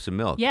sopping up some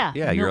milk. Yeah.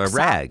 Yeah. You're a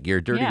rag. You're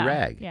a dirty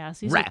rag. Yeah.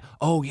 So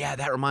oh yeah,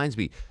 that reminds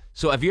me.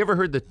 So have you ever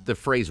heard the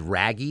phrase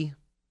raggy?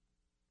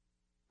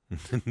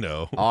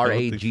 No.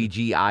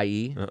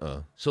 R-A-G-G-I-E.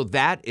 So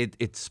that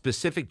it's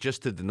specific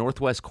just to the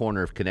northwest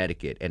corner of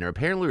Connecticut, and are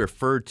apparently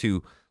referred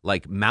to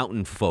like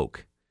mountain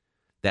folk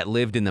that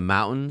lived in the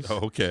mountains.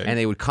 Oh, okay. And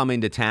they would come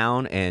into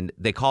town, and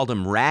they called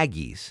them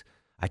raggies.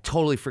 I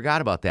totally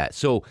forgot about that.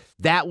 So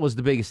that was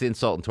the biggest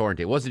insult in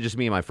Torrington. It wasn't just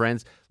me and my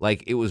friends.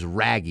 Like, it was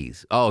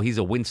raggies. Oh, he's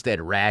a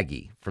Winstead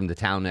raggy from the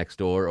town next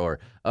door. Or,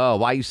 oh,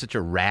 why are you such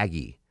a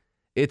raggy?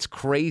 It's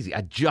crazy.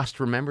 I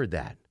just remembered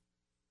that.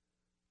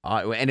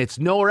 And it's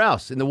nowhere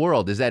else in the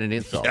world is that an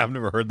insult. Yeah, I've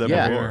never heard that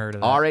before. Never heard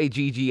of that.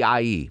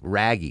 R-A-G-G-I-E,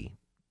 raggy.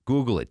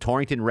 Google it.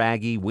 Torrington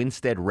raggy,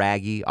 Winstead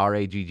raggy,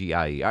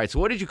 R-A-G-G-I-E. All right, so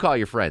what did you call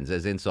your friends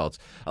as insults?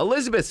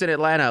 Elizabeth's in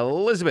Atlanta.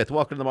 Elizabeth,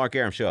 welcome to the Mark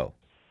Arum Show.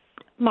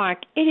 Mark,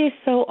 it is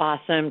so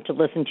awesome to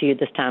listen to you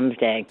this time of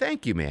day.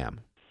 Thank you,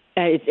 ma'am.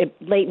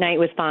 Late night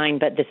was fine,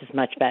 but this is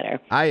much better.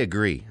 I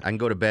agree. I can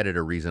go to bed at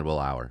a reasonable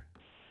hour.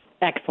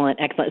 Excellent.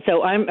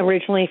 So I'm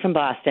originally from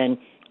Boston,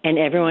 and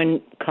everyone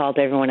called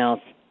everyone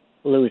else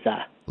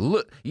loser.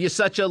 You're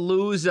such a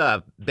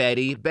loser,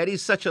 Betty.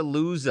 Betty's such a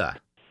loser.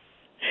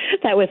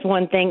 That was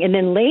one thing. And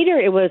then later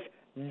it was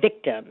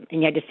victim.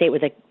 And you had to say it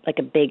with like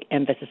a big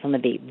emphasis on the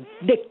V.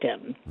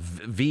 Victim.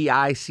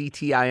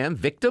 V-I-C-T-I-M?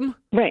 Victim?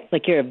 Right.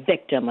 Like you're a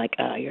victim. Like,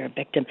 you're a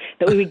victim.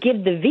 But we would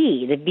give the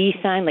V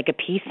sign, like a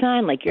peace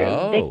sign, like you're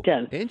a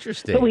victim.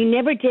 Interesting. But we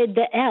never did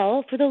the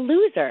L for the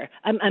loser.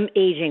 I'm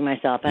aging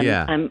myself.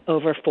 I'm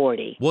over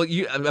 40. Well,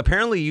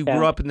 apparently you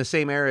grew up in the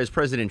same era as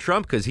President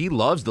Trump, because he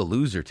loves the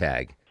loser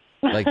tag.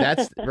 Like,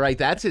 that's right.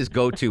 That's his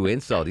go-to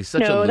insult. He's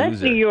such a loser. No,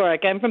 that's New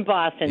York. I'm from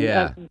Boston.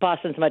 Yeah.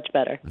 Boston's much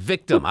better.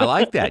 Victim. I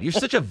like that. You're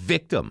such a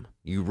victim,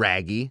 you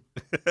raggy.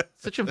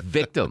 Such a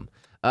victim.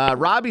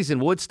 Robbie's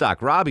in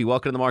Woodstock. Robbie,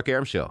 welcome to the Mark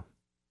Arum Show.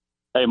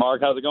 Hey, Mark.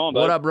 How's it going,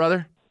 bud? What up,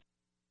 brother?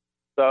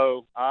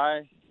 So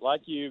I,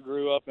 like you,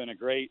 grew up in a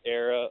great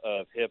era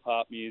of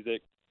hip-hop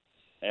music,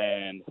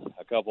 and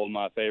a couple of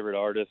my favorite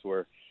artists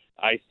were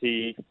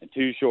Ice-T and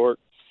Too Short,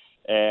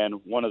 and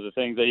one of the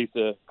things they used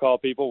to call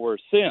people were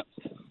simps.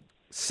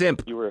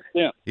 Simp. You were a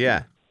simp.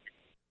 Yeah.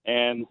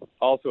 And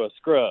also a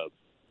scrub.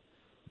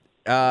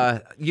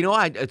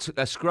 It's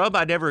a scrub.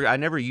 I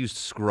never used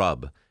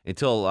scrub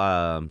until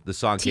the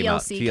song came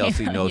out.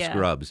 TLC, no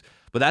scrubs.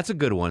 But that's a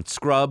good one.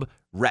 Scrub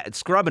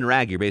and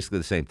rag are basically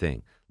the same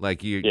thing.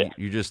 Like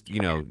you're just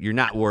you're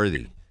not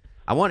worthy.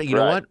 I want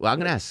know what? Well, I'm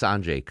gonna ask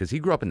Sanjay, because he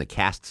grew up in the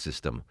caste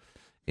system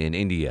in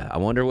India. I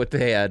wonder what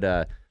they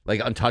had. Like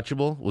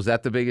untouchable? Was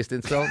that the biggest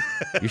insult?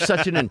 You're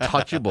such an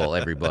untouchable,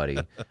 everybody.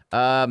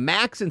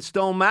 Mac's in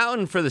Stone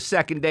Mountain for the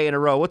second day in a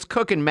row. What's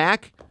cooking,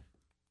 Mac?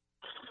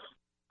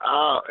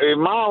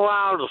 Am I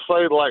allowed to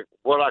say, like,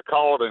 what I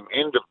called an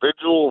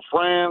individual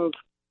friend?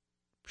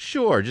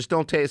 Sure. Just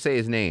don't say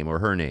his name or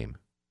her name.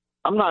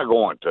 I'm not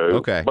going to.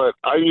 Okay. But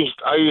I used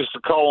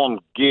to call him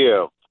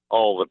Give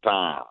all the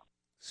time.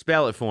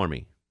 Spell it for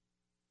me.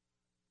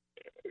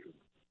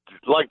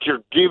 Like you're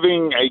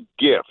giving a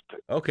gift.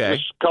 Okay.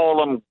 Just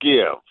call him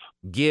Give.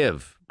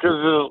 Give.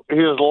 Because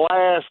his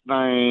last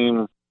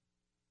name.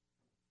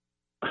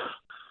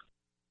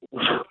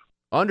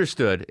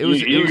 Understood.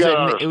 You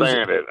gotta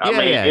understand it. I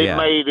mean, it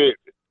made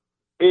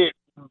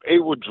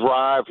it would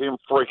drive him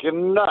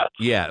freaking nuts.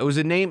 Yeah, it was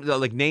a name,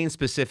 like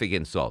name-specific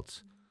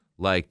insults.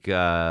 Like,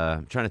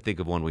 I'm trying to think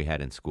of one we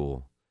had in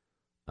school.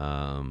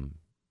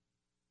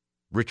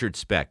 Richard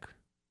Speck.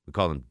 We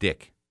call him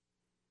Dick.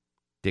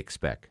 Dick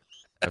Speck.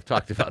 I've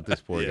talked about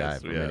this poor guy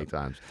many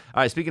times.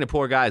 All right, speaking of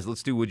poor guys,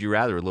 let's do Would You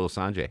Rather with little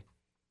Sanjay.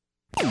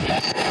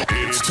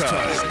 It's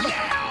time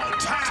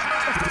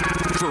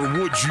for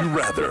Would You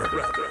Rather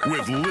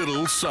with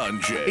little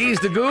Sanjay.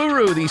 He's the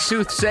guru, the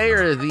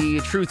soothsayer,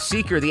 the truth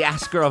seeker, the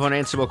asker of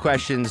unanswerable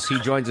questions. He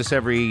joins us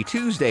every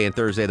Tuesday and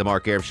Thursday, the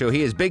Mark Arum Show.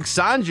 He is Big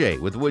Sanjay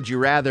with Would You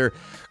Rather.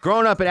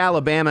 Growing up in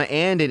Alabama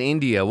and in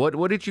India,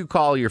 what did you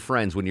call your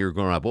friends when you were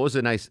growing up? What was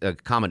a nice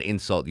common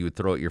insult you would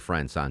throw at your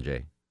friends,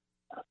 Sanjay?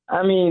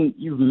 I mean,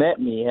 you've met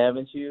me,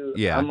 haven't you?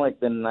 Yeah. I'm like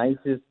the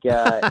nicest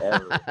guy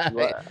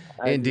ever.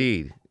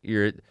 Indeed.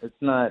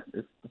 It's not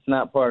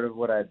part of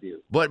what I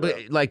do. But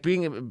like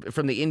being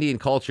from the Indian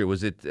culture,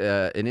 was it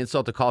an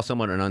insult to call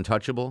someone an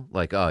untouchable?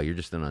 Like, oh, you're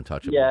just an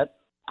untouchable.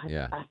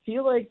 Yeah. I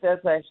feel like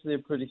that's actually a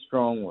pretty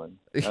strong one.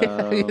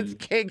 It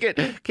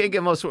can't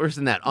get much worse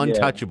than that.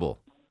 Untouchable.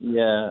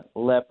 Yeah,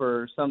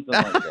 leper, something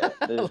like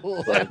that.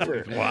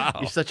 Leper. Wow.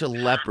 You're such a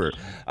leper.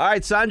 All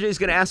right, Sanjay's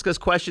going to ask us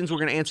questions. We're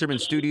going to answer them in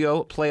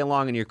studio. Play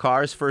along in your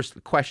cars.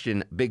 First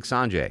question, Big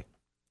Sanjay.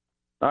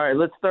 All right,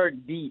 let's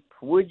start deep.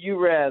 Would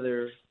you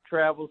rather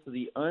travel to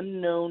the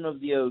unknown of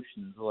the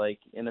oceans, like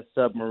in a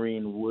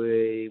submarine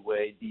way,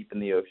 way deep in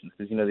the oceans,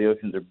 because, the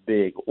oceans are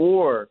big,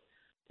 or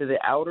to the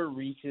outer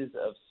reaches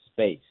of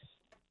space?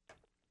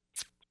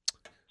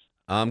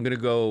 I'm going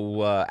to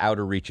go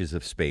outer reaches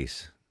of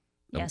space.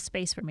 Yeah,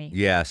 space for me.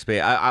 Yeah,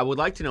 space. I would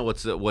like to know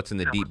what's in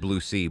the deep blue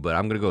sea, but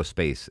I'm going to go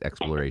space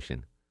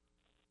exploration.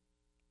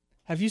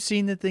 Have you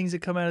seen the things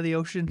that come out of the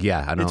ocean?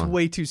 Yeah, I know. It's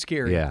way too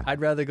scary. Yeah. I'd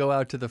rather go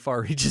out to the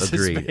far reaches of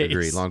space.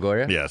 Agree.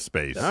 Longoria? Yeah,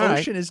 space. The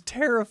ocean is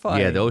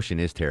terrifying. Yeah, the ocean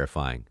is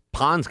terrifying.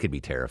 Ponds can be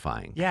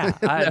terrifying. Yeah,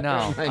 I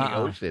know. The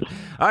ocean.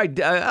 All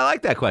right, I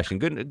like that question.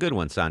 Good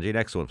one, Sanjay.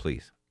 Next one,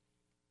 please.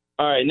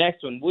 All right,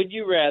 next one. Would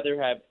you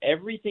rather have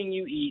everything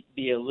you eat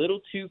be a little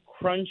too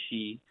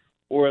crunchy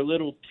or a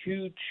little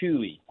too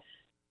chewy?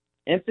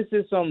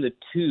 Emphasis on the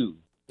two,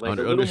 like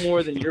a little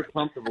more than you're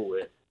comfortable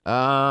with.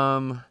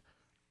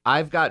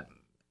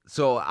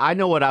 So I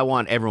know what I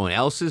want everyone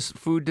else's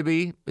food to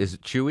be is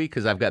chewy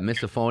because I've got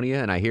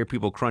misophonia and I hear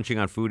people crunching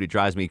on food. It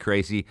drives me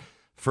crazy.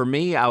 For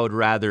me, I would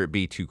rather it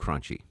be too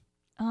crunchy.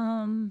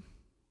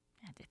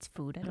 It's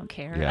food. I don't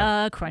care.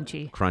 Yeah.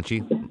 Crunchy.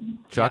 Crunchy?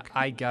 Chuck?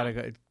 Yeah, I gotta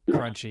go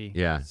crunchy.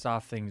 Yeah.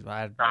 Soft things.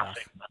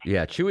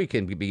 Yeah, chewy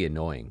can be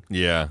annoying.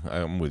 Yeah,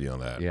 I'm with you on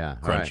that. Yeah.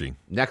 Crunchy. Right.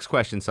 Next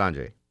question,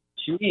 Sanjay.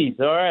 Chewies.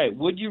 All right.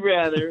 Would you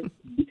rather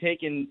be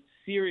taken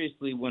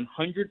seriously 100%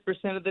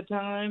 of the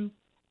time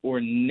or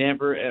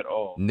never at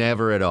all?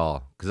 Never at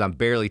all, because I'm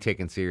barely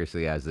taken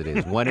seriously as it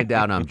is. When in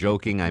doubt, I'm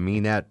joking. I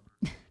mean that.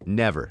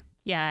 Never.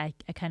 Yeah,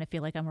 I kind of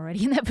feel like I'm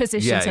already in that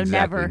position, yeah, so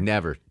exactly.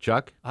 Never.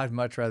 Chuck? I'd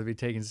much rather be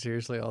taken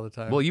seriously all the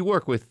time. Well, you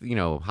work with,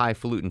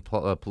 highfalutin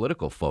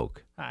political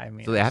folk. I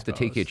mean, so they have to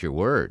take you at your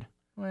word.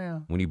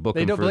 Well, when you book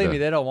they them don't believe me.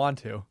 They don't want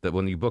to.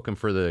 When you book them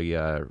for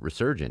the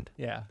Resurgent,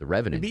 the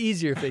Revenant. It'd be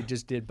easier if they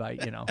just did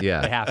bite,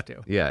 Yeah. They have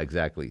to. Yeah,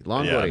 exactly.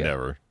 Longoria.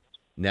 Yeah,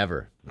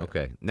 Never.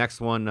 Okay.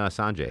 Next one,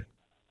 Sanjay.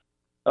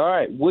 All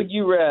right. Would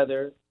you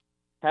rather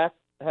have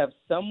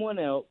someone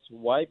else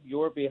wipe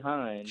your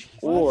behind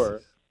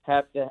or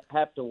have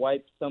to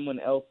wipe someone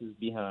else's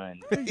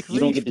behind? You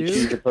don't get to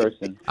choose the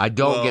person. I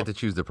don't get to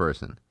choose the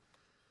person.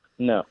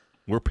 No.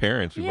 We're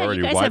parents. We've Yeah, already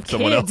you guys wiped have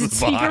someone kids.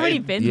 else's You've behind. already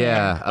been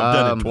Yeah, there. I've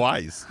done it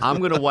twice. I'm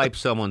going to wipe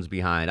someone's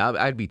behind.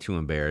 I'd be too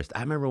embarrassed.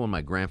 I remember when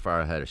my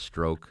grandfather had a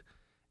stroke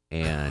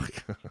and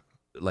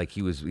like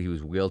he was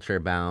wheelchair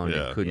bound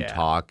and couldn't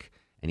talk,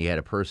 and he had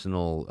a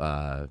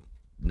personal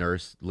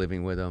nurse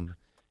living with him,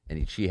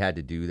 and she had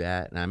to do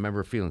that. And I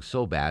remember feeling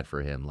so bad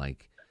for him.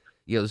 Like,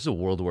 this is a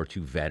World War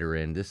II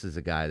veteran. This is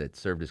a guy that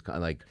served his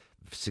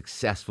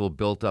successful,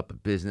 built up a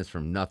business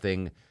from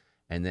nothing,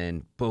 and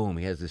then boom,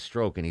 he has this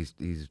stroke, and he's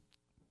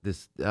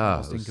this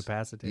almost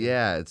incapacitated.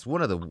 Yeah, it's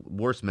one of the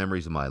worst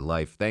memories of my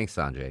life. Thanks,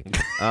 Sanjay.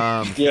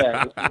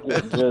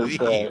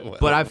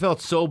 But I felt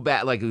so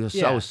bad. Like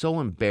I was so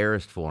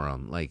embarrassed for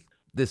him. Like,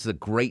 this is a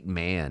great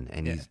man,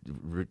 and he's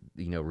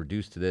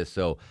reduced to this.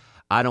 So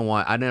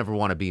I never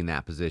want to be in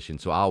that position.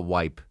 So I'll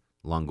wipe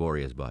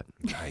Longoria's butt.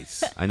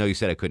 Nice. I know you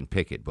said I couldn't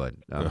pick it, but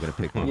I'm going to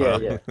pick one.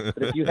 Yeah.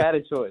 But if you had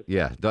a choice.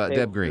 Yeah,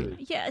 Deb Green.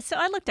 Yeah, so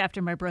I looked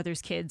after my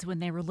brother's kids when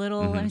they were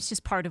little, and it's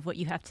just part of what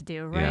you have to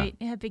do, right?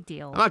 Yeah, big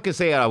deal. I'm not going to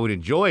say I would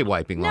enjoy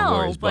wiping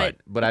Longoria's butt,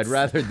 but I'd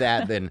rather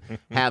that than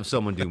have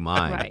someone do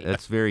mine. Right.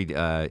 That's very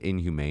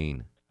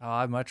inhumane. Oh,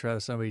 I'd much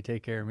rather somebody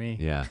take care of me.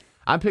 Yeah.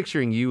 I'm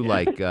picturing you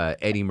like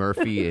Eddie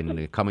Murphy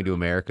in Coming to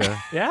America.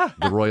 Yeah.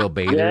 The Royal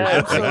Baiters. Yeah,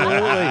 absolutely.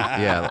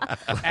 Yeah.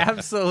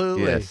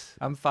 Absolutely. Yes.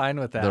 I'm fine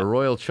with that. The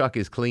Royal Chuck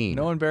is clean.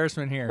 No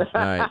embarrassment here.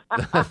 All right.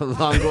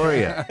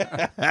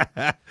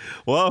 Longoria.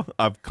 Well,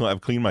 I've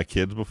cleaned my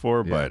kids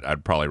before, but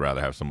I'd probably rather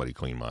have somebody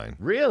clean mine.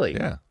 Really?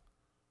 Yeah.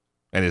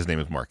 And his name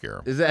is Mark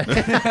Arum. Is that?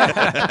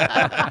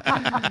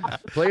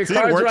 Play your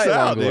cards right,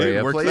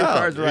 Longoria. Play your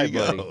cards right,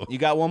 buddy. You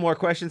got one more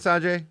question,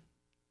 Sanjay?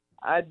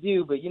 I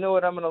do, but you know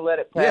what? I'm going to let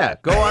it pass. Yeah,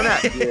 go on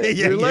that.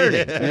 You're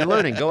learning. You're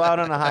learning. Go out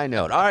on a high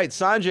note. All right,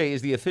 Sanjay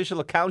is the official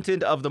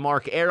accountant of the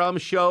Mark Arum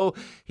Show.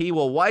 He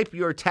will wipe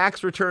your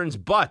tax returns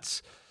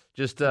butts.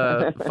 Just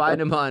find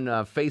him on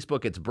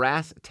Facebook. It's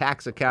Brass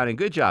Tax Accounting.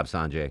 Good job,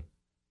 Sanjay.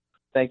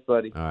 Thanks,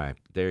 buddy. All right,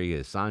 there he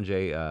is.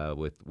 Sanjay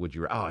with Would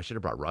You... Oh, I should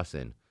have brought Russ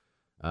in.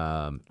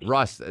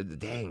 Russ,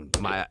 dang,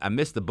 I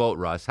missed the boat,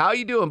 Russ. How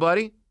you doing,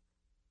 buddy?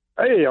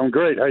 Hey, I'm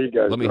great. How you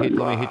guys Let me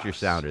doing? hit your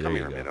sounder. There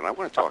you go. I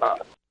want to talk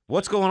to you.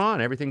 What's going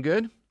on? Everything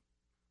good?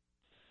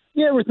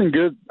 Yeah, everything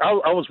good. I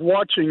was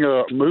watching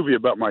a movie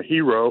about my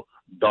hero,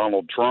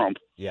 Donald Trump.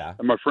 Yeah.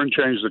 And my friend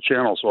changed the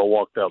channel, so I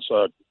walked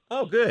outside.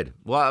 Oh, good.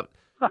 Well,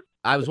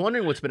 I was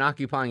wondering what's been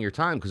occupying your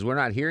time because we're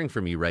not hearing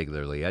from you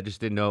regularly. I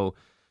just didn't know.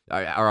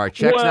 Are our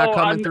checks not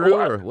coming through,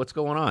 or what's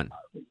going on?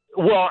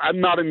 Well, I'm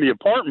not in the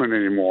apartment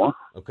anymore.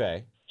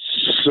 Okay.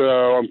 So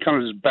I'm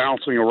kind of just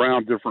bouncing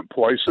around different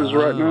places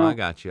right now. I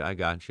got you.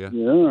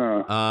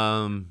 Yeah.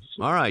 All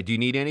right. Do you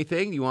need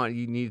anything?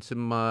 You need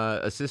some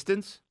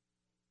assistance?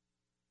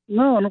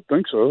 No, I don't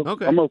think so.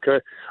 Okay. I'm okay.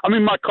 I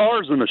mean, my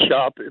car's in the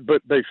shop,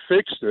 but they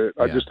fixed it.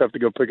 I just have to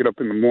go pick it up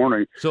in the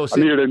morning. So I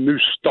needed a new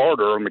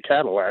starter on the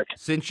Cadillac.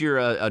 Since you're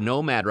a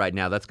nomad right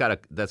now, that's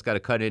got to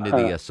cut into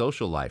the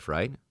social life,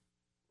 right?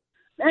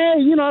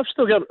 Hey, I've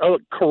still got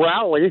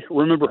Corrali.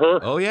 Remember her?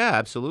 Oh yeah,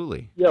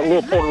 absolutely. Yeah,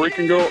 little Puerto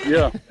Rican girl.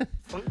 Yeah.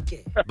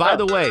 By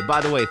the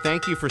way,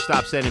 thank you for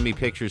stop sending me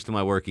pictures to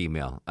my work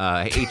email.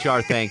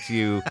 HR thanks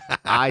you.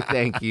 I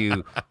thank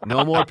you.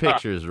 No more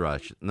pictures,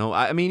 Rush. No,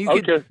 I mean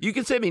you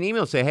can send me an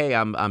email and say, hey,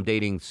 I'm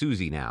dating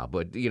Susie now,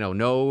 but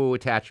no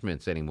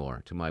attachments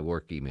anymore to my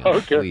work email.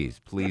 Okay.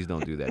 Please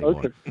don't do that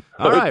anymore.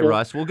 All right,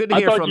 Russ. Well, good to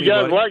hear from you. I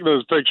thought you guys like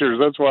those pictures.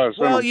 That's why I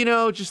sent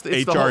them. Just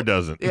it's HR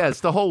doesn't. Yeah,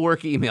 it's the whole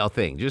work email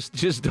thing.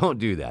 Just don't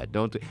do that.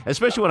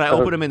 Especially when I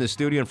open them in the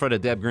studio in front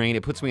of Deb Green.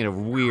 It puts me in a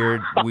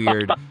weird,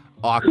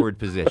 awkward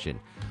position.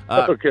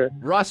 Okay.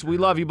 Russ, we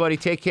love you, buddy.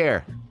 Take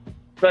care.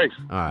 Thanks.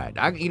 All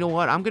right. You know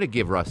what? I'm going to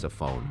give Russ a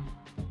phone.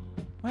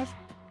 What?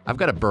 I've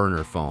got a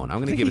burner phone. I'm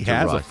going to give it to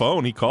Russ. He has a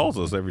phone. He calls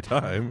us every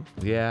time.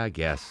 Yeah, I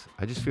guess.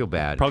 I just feel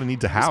bad. Probably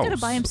needs a house. Just got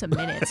to buy him some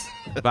minutes.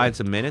 Buying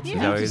some minutes? Yeah,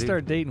 you have to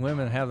start dating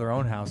women and have their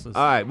own houses.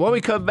 All right. When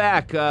we come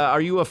back,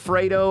 are you a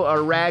Fredo,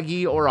 a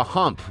Raggy, or a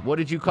Hump? What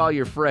did you call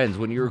your friends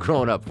when you were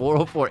growing up?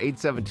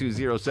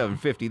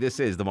 404-872-0750. This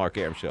is The Mark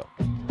Arum Show.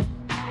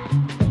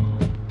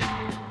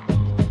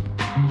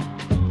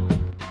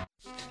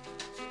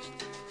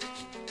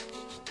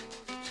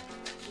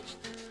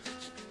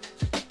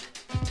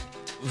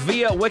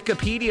 Via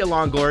Wikipedia,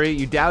 Longoria,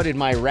 you doubted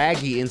my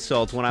Raggy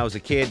insult when I was a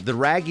kid. The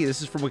Raggy,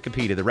 this is from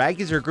Wikipedia. The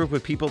Raggies are a group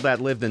of people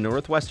that lived in the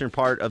northwestern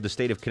part of the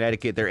state of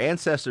Connecticut. Their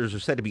ancestors are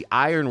said to be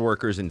iron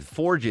workers in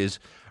forges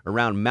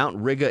around Mount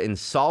Riga in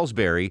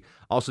Salisbury,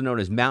 also known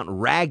as Mount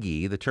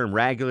Raggy. The term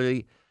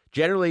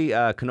generally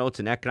connotes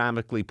an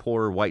economically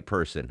poor white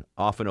person,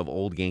 often of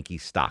old Yankee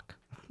stock.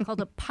 Called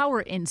a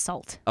power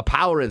insult. A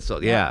power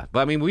insult, yeah.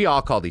 But I mean, we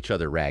all called each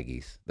other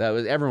Raggies.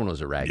 Everyone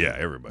was a Raggy. Yeah,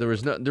 everybody.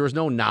 There was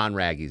no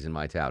non-Raggies in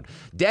my town.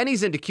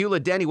 Denny's in Tequila.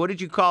 Denny, what did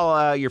you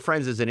call your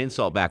friends as an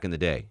insult back in the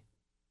day?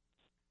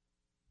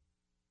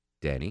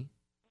 Denny?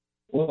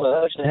 Well,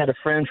 I actually had a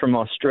friend from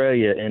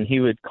Australia, and he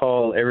would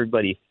call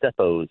everybody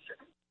Seppos.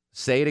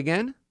 Say it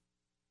again?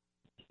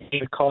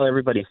 He would call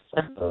everybody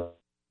Seppos.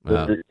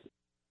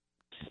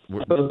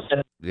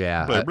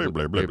 Yeah,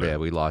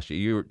 we lost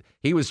you.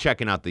 He was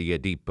checking out the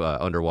deep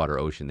underwater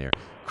ocean there.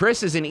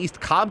 Chris is in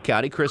East Cobb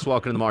County. Chris,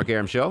 welcome to the Mark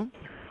Arum Show.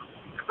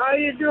 How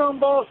you doing,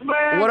 boss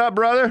man? What up,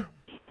 brother?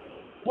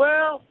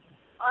 Well,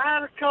 I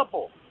had a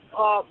couple.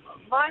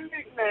 My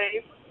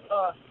nickname,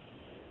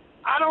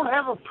 I don't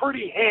have a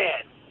pretty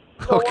head.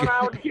 So when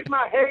I would get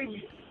my head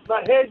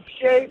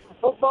shaved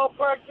for football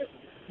practice,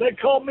 they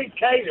called me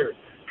Tater.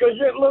 Because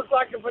it looked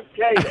like a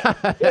potato.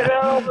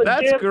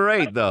 That's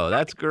great, though.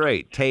 That's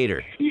great.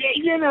 Tater.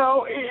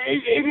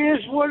 It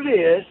is what it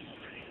is.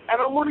 And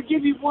I want to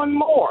give you one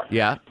more.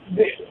 Yeah.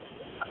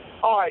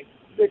 All right.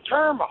 The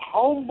term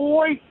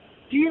homeboy,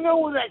 do you know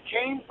where that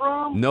came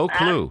from? No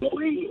clue.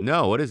 Actually,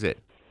 no, what is it?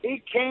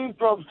 It came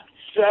from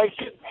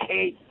Section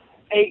 8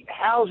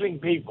 housing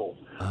people.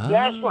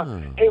 That's what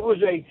it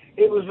was a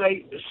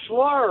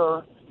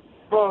slur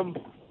from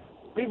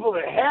people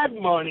that had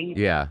money.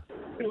 Yeah.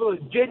 People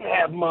that didn't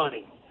have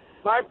money.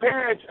 My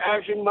parents,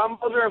 actually, my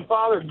mother and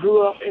father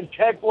grew up in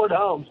Techwood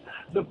Homes,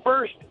 the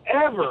first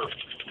ever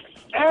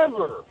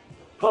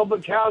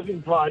public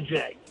housing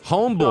project.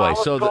 Homeboy,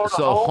 so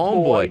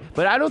homeboy.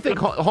 But I don't think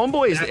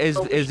homeboy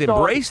is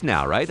embraced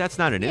now, right? That's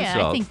not an insult.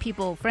 Yeah, I think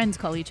friends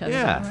call each other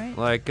that, right?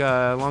 Like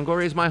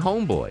Longoria's my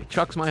homeboy.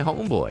 Chuck's my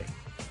homeboy.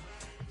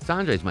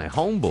 Sanjay's my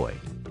homeboy.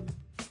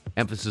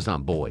 Emphasis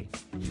on boy.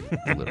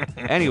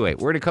 Anyway,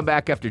 we're going to come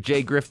back after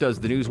Jay Griff does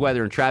the news,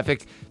 weather, and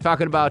traffic,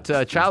 talking about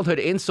childhood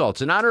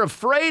insults in honor of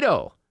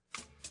Fredo.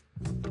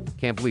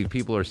 Can't believe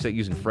people are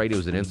using Fredo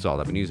as an insult.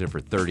 I've been using it for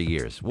 30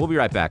 years. We'll be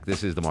right back.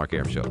 This is The Mark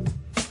Arum Show.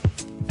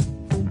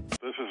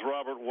 This is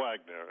Robert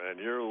Wagner, and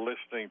you're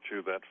listening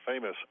to that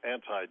famous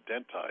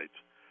anti-dentite,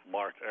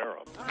 Mark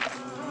Arum.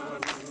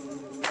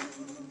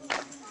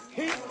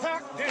 He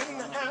packed in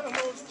the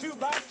animals 2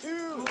 by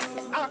 2,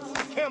 ox,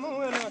 a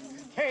camel, and a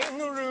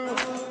kangaroo.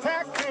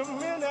 Packed him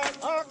in that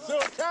ox so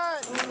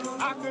tight,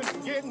 I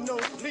couldn't get no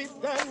sleep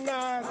that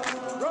night.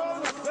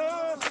 Rolling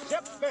Stones,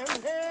 Shep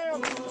and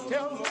Ham,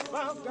 tell me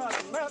about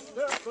that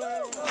master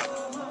plan.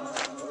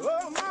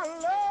 Oh, my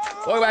Lord.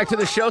 Welcome back to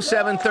the show,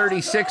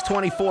 7:30,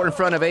 6:24 in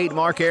front of 8.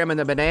 Mark Arum and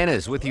the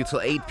Bananas with you till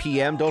 8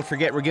 p.m. Don't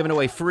forget, we're giving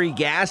away free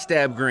gas,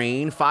 Deb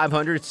Green. $500,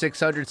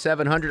 $600,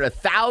 $700,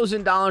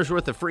 $1,000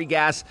 worth of free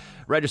gas.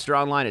 Register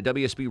online at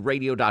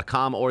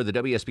WSBRadio.com or the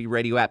WSB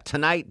Radio app.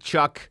 Tonight,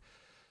 Chuck,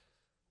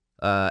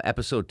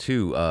 episode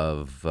 2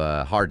 of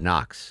Hard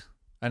Knocks.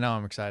 I know.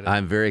 I'm excited.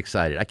 I'm very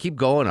excited. I keep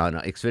going on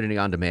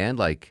Xfinity On Demand.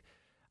 Like,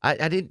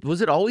 I didn't.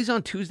 Was it always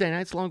on Tuesday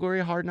nights,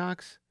 Longoria, Hard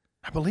Knocks?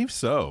 I believe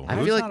so.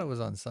 I feel like it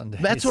was on Sunday.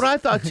 That's what I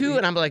thought too.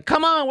 And I'm like,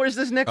 come on, where's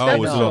this next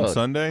episode? episode? Was it on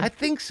Sunday? I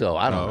think so.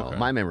 I don't know. Okay.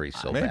 My memory's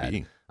so Maybe.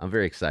 bad. I'm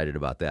very excited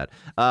about that.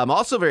 I'm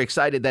also very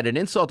excited that an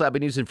insult I've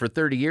been using for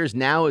 30 years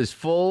now is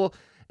full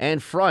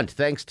and front,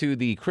 thanks to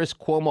the Chris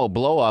Cuomo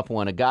blow-up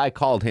when a guy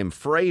called him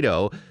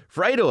Fredo.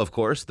 Fredo, of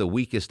course, the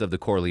weakest of the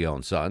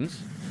Corleone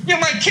sons. You're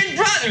my kid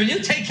brother. You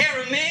take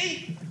care of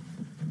me.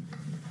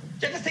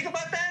 Did you ever think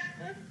about that?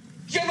 Huh?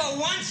 Did you ever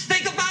once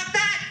think about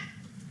that?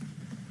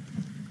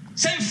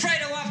 Send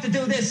Fredo off to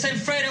do this. Send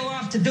Fredo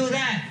off to do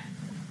that.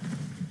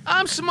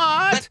 I'm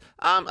smart.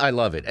 I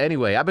love it.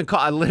 Anyway, I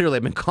literally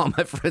have been calling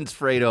my friends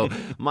Fredo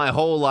my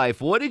whole life.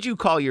 What did you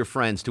call your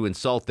friends to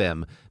insult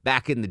them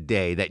back in the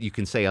day that you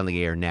can say on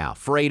the air now?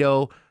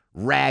 Fredo,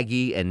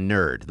 raggy, and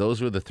nerd.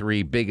 Those were the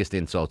three biggest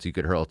insults you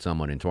could hurl at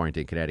someone in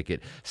Torrington,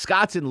 Connecticut.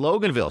 Scott's in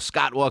Loganville.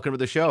 Scott, welcome to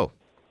the show.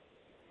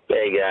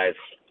 Hey, guys.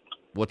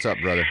 What's up,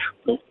 brother?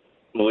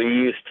 We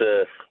used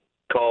to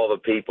call the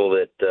people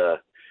that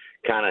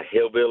kind of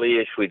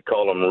hillbilly-ish, we'd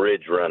call them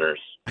ridge runners.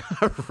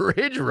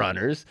 Ridge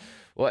runners?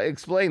 Well,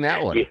 explain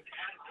that one. Yeah.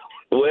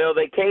 Well,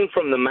 they came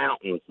from the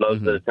mountains most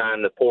of the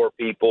time. The poor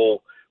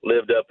people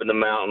lived up in the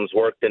mountains,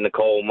 worked in the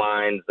coal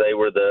mines. They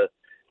were the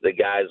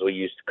guys we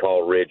used to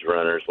call ridge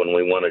runners when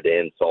we wanted to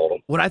insult them.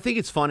 What I think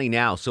it's funny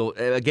now, so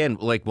again,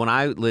 like when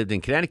I lived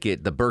in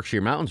Connecticut, the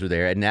Berkshire Mountains were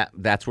there, and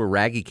that's where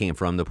raggy came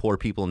from, the poor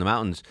people in the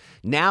mountains.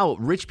 Now,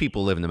 rich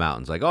people live in the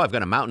mountains. Like, oh, I've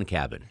got a mountain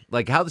cabin.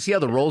 Like, see how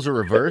the roles are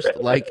reversed?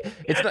 Like,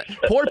 it's not,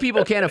 poor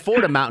people can't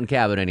afford a mountain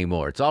cabin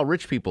anymore. It's all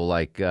rich people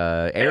like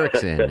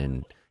Erickson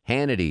and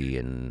Hannity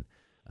and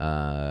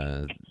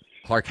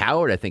Clark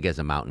Howard, I think, has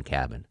a mountain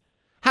cabin.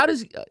 How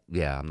does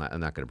I'm not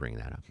going to bring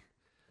that up.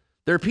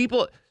 There are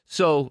people.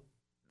 So,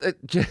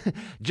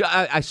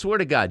 I swear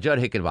to God, Judd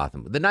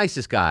Hickenbotham, the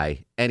nicest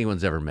guy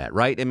anyone's ever met,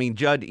 right? I mean,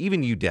 Judd,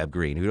 even you, Deb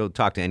Green, who don't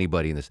talk to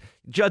anybody in this,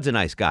 Judd's a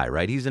nice guy,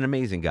 right? He's an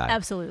amazing guy.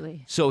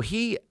 Absolutely. So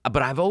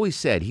but I've always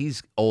said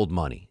he's old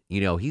money. You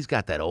know, he's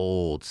got that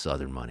old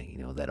Southern money,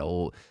 you know, that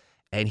old,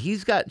 and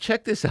he's got,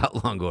 check this out,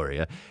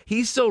 Longoria.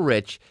 He's so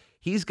rich,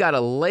 he's got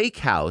a lake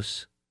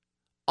house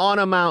on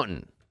a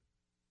mountain.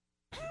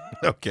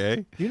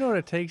 Okay. Do you know what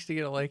it takes to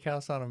get a lake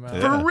house on a mountain?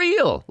 For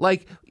real.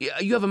 Like,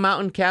 you have a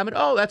mountain cabin.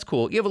 Oh, that's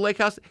cool. You have a lake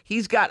house.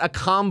 He's got a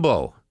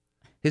combo.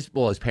 His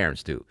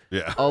parents do.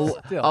 Yeah.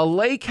 A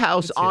lake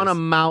house on a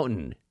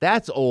mountain.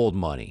 That's old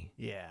money.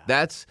 Yeah.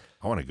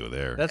 I want to go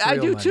there. That's I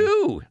real do money.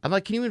 too. I'm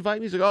like, can you invite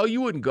me? He's like, oh,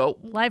 you wouldn't go.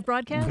 Live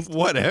broadcast?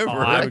 Whatever. Oh,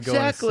 I would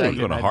Exactly. Go in a I'd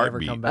go in a second.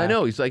 heartbeat. I'd never come back. I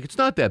know. He's like, it's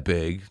not that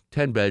big.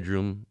 10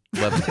 bedroom,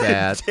 11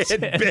 baths. 10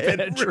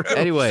 bedroom.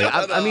 Anyway,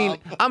 I mean,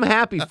 I'm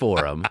happy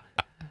for him.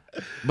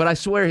 But I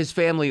swear his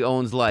family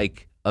owns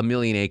like 1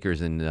 million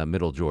acres in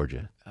middle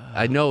Georgia.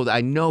 I know.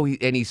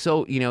 He's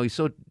so, he's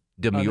so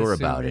demure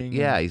about it. Unassuming.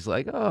 Yeah, he's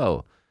like,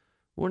 oh,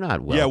 we're not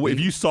wealthy. Yeah, well, if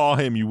you saw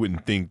him, you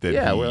wouldn't think that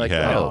yeah, he we're like,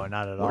 had. oh, No,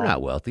 not at all. We're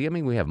not wealthy. I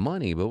mean, we have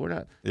money, but we're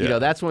not. Yeah. You know,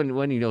 that's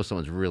when you know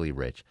someone's really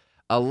rich.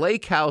 A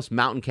lake house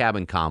mountain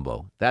cabin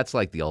combo. That's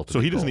like the ultimate.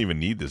 So he doesn't goal. even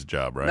need this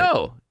job, right?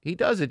 No, he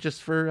does it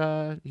just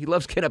for. He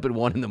loves getting up at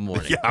 1 a.m.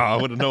 Yeah, I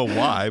wouldn't know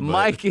why. But...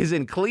 Mike is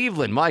in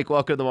Cleveland. Mike,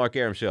 welcome to the Mark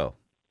Arum Show.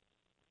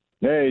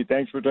 Hey,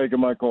 thanks for taking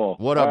my call.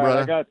 What up,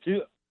 brother?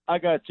 I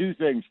got two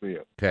things for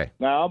you. Okay.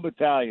 Now, I'm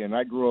Italian.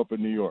 I grew up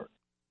in New York.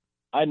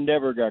 I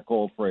never got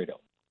called Fredo.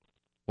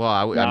 Well,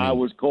 I mean, I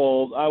was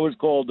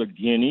called a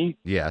guinea,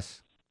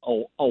 yes,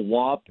 a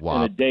wop,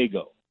 and a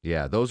dago.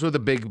 Yeah, those were the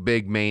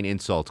big main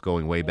insults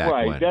going way back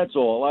right, when. that's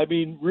all. I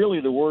mean,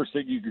 really, the worst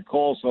thing you could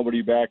call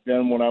somebody back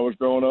then when I was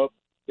growing up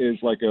is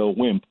like a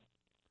wimp.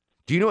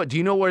 Do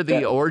you know where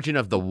the origin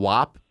of the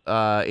wop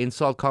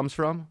insult comes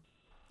from?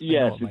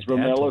 Yes, it's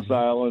from Ellis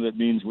Island. It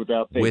means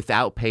without papers.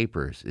 Without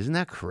papers. Isn't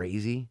that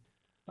crazy?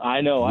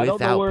 I know. I don't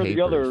know where papers.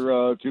 the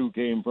other two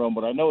came from,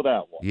 but I know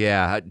that one.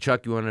 Yeah,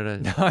 Chuck, you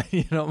wanted to?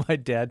 You know, my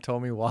dad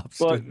told me wop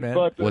stood, man.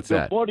 But What's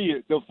that?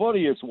 The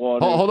funniest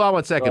one. Hold on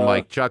 1 second,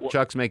 Mike.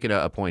 Chuck's making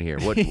a point here.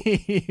 What?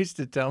 He used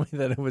to tell me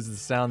that it was the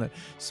sound that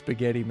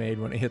spaghetti made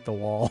when it hit the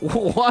wall.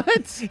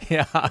 What?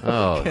 Yeah.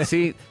 Oh,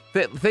 see,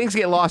 things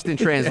get lost in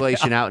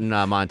translation out in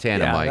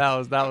Montana, yeah,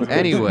 Mike. that was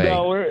Anyway.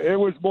 No, it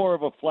was more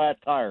of a flat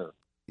tire.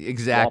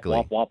 Exactly.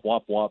 Wop, wop,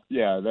 wop, wop.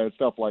 Yeah, that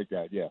stuff like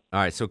that, yeah. All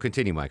right, so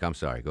continue, Mike. I'm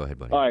sorry. Go ahead,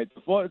 buddy. All right,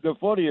 the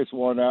funniest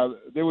one,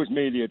 there was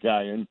me, the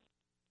Italian,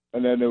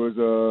 and then there was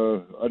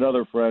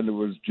another friend who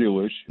was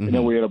Jewish, and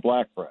then we had a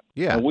black friend.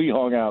 Yeah. And we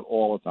hung out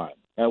all the time.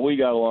 And we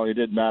got along. It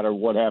didn't matter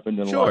what happened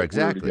in Sure, life.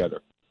 exactly. We were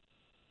together.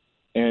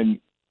 And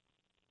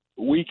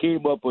we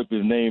came up with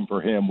the name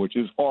for him, which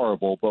is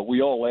horrible, but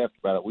we all laughed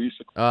about it. We used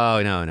to. Oh,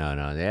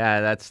 no.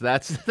 Yeah,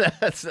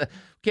 that's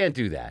can't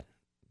do that.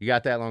 You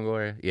got that,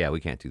 Longoria? Yeah, we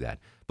can't do that.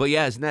 But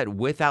yeah, isn't that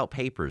without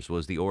papers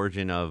was the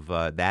origin of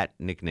that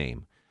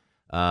nickname?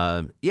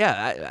 I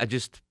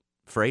just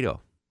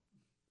Fredo.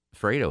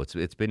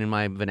 It's been in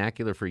my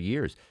vernacular for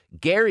years.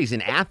 Gary's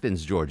in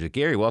Athens, Georgia.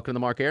 Gary, welcome to the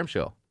Mark Arum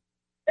Show.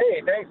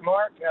 Hey, thanks,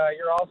 Mark.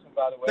 You're awesome,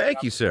 by the way.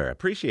 Thank you, sir.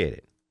 Appreciate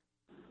it.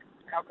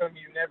 how come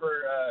you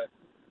never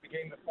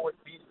became the fourth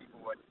Beastie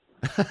Boy?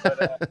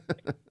 But,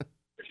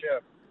 for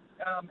sure.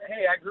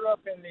 Hey, I grew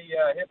up in the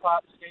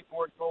hip-hop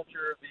skateboard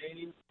culture of the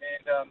 80s,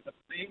 and the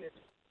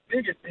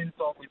biggest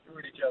insult we threw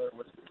at each other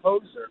was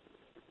poser.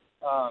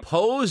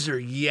 Poser,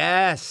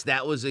 yes.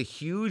 That was a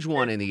huge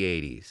one in the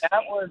 80s.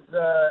 That was,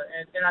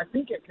 and I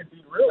think it could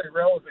be really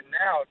relevant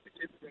now if the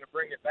kids are going to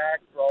bring it back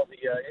for all the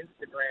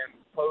Instagram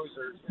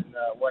posers and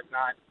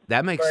whatnot.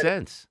 That makes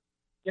sense.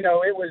 You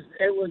know, it was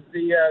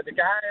the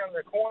guy on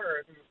the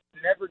corner who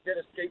never did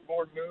a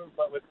skateboard move,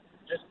 but would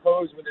just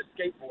pose with his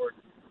skateboard.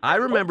 I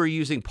remember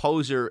using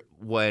poser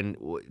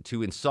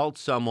to insult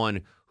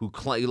someone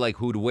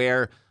who'd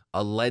wear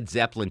a Led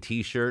Zeppelin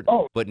T-shirt,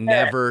 but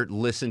never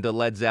listened to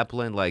Led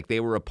Zeppelin, like they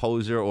were a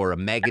poser, or a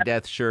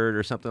Megadeth shirt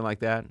or something like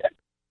that.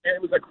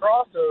 It was a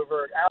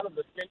crossover out of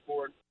the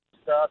skateboard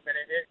stuff, and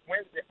it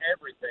went to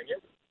everything.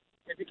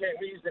 It became,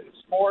 we used it in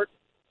sports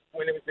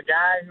when it was the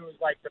guy who was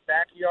like the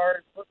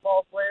backyard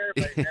football player,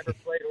 but he never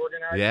played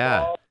organized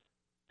ball.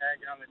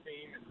 On the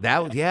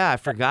team. I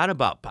forgot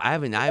about. I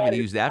haven't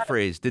used that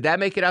phrase. Did that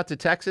make it out to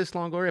Texas,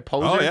 Longoria?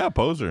 Poser. Oh yeah,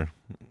 poser.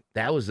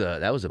 That was a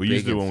we big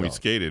used it when insult. we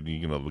skated.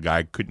 You know, the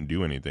guy couldn't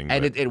do anything.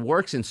 And it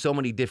works in so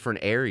many different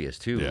areas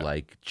too. Yeah.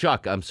 Like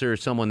Chuck, I'm sure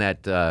someone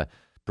that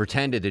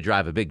pretended to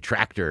drive a big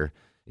tractor.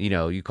 You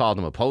know, you called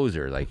him a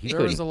poser. Like there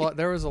was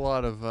a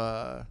lot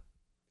of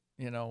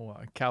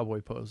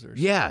cowboy posers.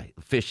 Yeah,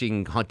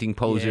 fishing, hunting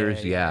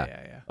posers.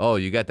 Yeah. Oh,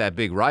 you got that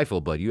big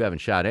rifle, but you haven't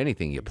shot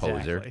anything, you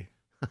poser.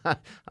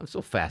 I'm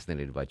so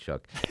fascinated by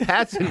Chuck.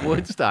 Pat's in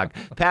Woodstock.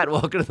 Pat,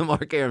 welcome to the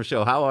Mark Arum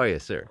Show. How are you,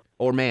 sir?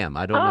 Or ma'am,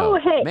 I don't know. Oh,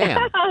 hey.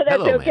 Ma'am. That's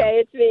Hello, okay. ma'am.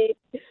 It's me.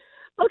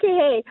 Okay,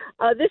 hey.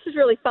 This is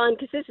really fun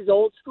because this is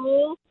old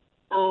school.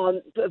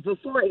 But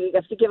before, you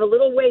have to give a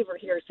little waiver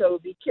here, so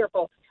be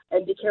careful.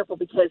 And be careful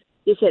because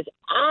this has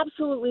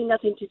absolutely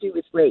nothing to do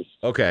with race.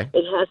 Okay.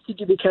 It has to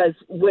do because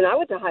when I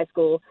went to high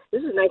school,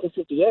 this was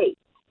 1958.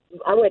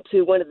 I went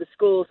to one of the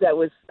schools that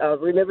was,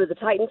 remember the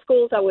Titan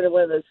schools? I went to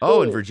one of those schools.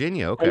 Oh, in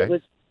Virginia, okay. And it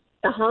was,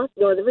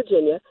 Northern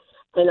Virginia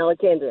and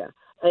Alexandria.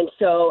 And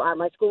so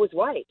my school was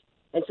white.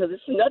 And so this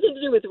has nothing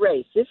to do with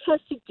race. This has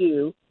to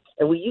do,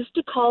 and we used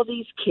to call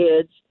these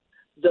kids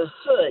the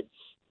hoods.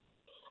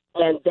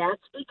 And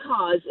that's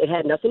because it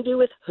had nothing to do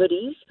with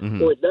hoodies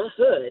or the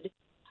hood.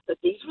 But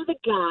these were the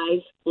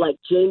guys like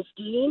James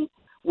Dean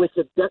with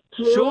the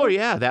ducktails. Sure,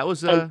 yeah, that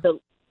was leather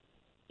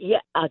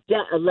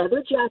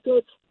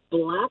jackets,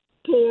 black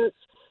pants,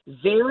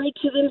 very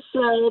to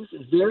themselves,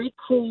 very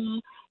cool.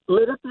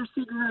 Lit up their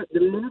cigarette the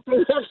minute they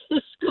left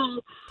the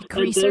school.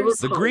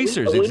 The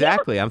Greasers,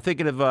 exactly. I'm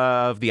thinking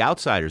of the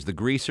Outsiders, the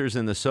Greasers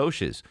and the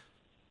Socias.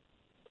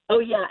 Oh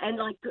yeah, and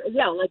like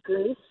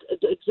Grease,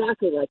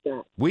 exactly like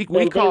that. We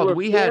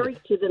had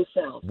to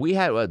themselves. We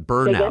had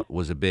burnout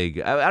was a big.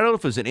 I don't know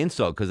if it was an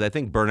insult because I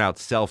think Burnout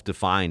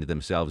self-defined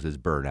themselves as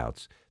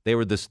burnouts. They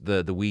were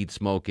the weed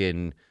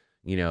smoking,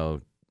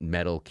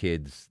 metal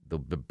kids, the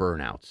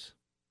burnouts.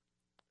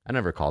 I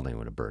never called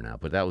anyone a burnout,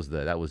 but that was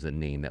the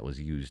name that was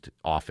used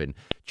often.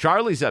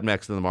 Charlie's up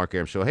next on the Mark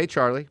Arum Show. Hey,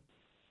 Charlie.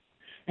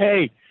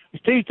 Hey,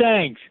 two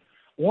things.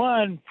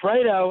 One,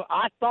 Fredo,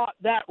 I thought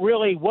that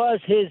really was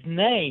his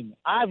name.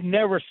 I've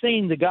never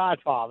seen The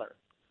Godfather,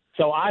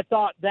 so I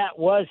thought that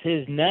was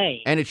his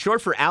name. And it's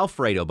short for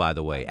Alfredo, by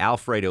the way.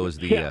 Alfredo is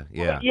the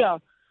Yeah.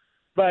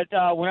 But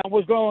when I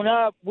was growing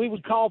up, we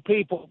would call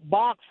people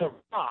Box of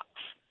Rocks,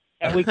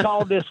 and we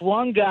called this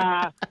one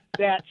guy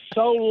that's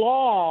so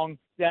long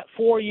that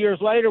 4 years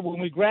later when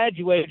we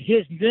graduated,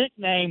 his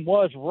nickname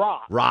was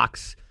Rock.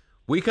 Rocks.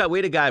 We had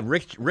a guy,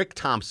 Rick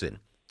Thompson.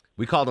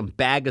 We called him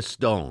Bag of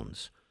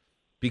Stones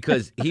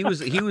because he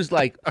was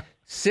like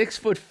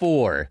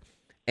 6'4"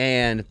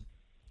 and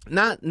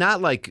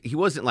not like he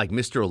wasn't like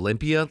Mr.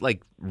 Olympia,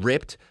 like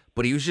ripped,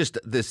 but he was just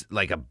this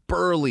like a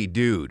burly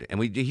dude,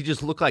 and he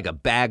just looked like a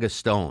bag of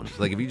stones.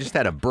 Like if you just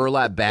had a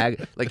burlap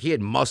bag, like he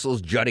had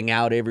muscles jutting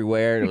out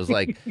everywhere, and it was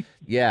like,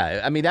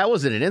 yeah. I mean, that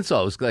wasn't an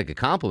insult; it was like a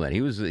compliment.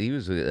 He was, and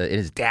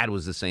his dad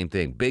was the same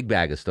thing. Big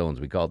bag of stones.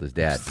 We called his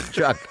dad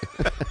Chuck.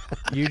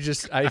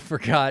 I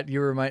forgot.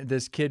 You remind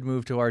this kid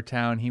moved to our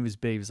town. He was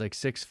big. He was like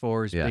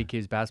 6'4". He's a big kid,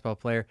 he's a basketball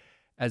player.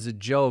 As a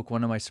joke,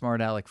 one of my smart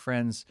aleck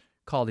friends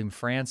called him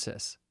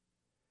Francis.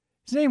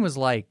 His name was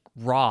like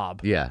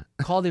Rob. Yeah.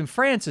 Called him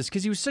Francis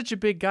because he was such a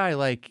big guy.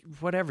 Like,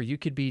 whatever. You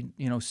could be,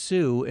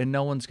 Sue, and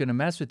no one's going to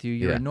mess with you.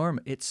 You're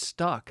enormous. It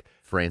stuck.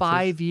 Francis?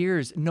 5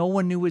 years. No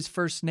one knew his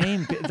first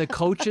name. The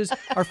coaches,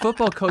 our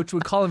football coach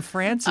would call him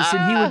Francis,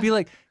 and he would be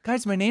like,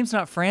 guys, my name's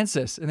not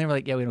Francis. And they were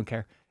like, yeah, we don't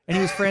care. And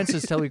he was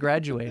Francis till we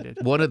graduated.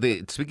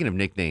 Speaking of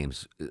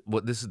nicknames,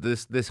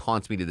 this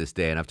haunts me to this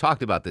day, and I've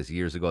talked about this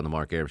years ago on the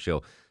Mark Arum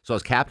Show. So I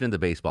was captain of the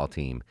baseball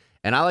team,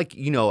 and I like,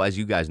 as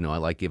you guys know, I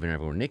like giving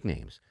everyone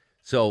nicknames.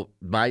 So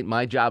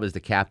my job as the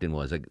captain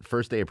was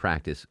first day of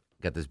practice,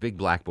 got this big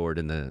blackboard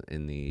in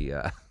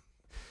the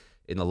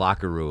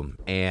locker room,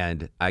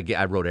 and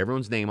I wrote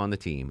everyone's name on the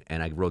team,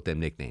 and I wrote them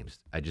nicknames.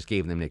 I just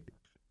gave them nicknames.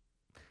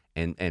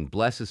 And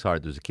bless his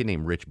heart, there was a kid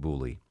named Rich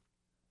Booley,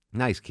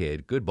 nice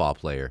kid, good ball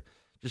player.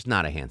 just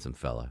not a handsome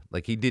fella.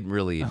 Like, he didn't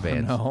really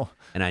advance. Oh, no.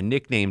 And I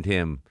nicknamed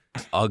him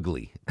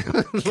Ugly.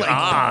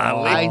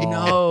 I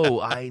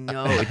know.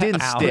 It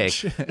didn't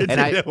stick.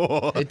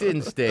 It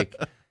didn't stick.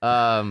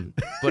 But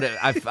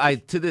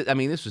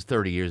this was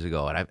 30 years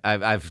ago, and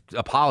I've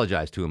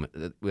apologized to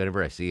him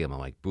whenever I see him. I'm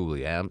like,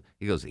 Boobly,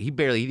 he goes, he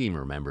didn't even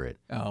remember it.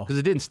 Oh. Because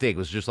it didn't stick. It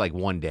was just like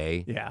one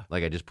day. Yeah.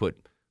 Like, I just put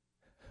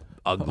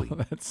Ugly.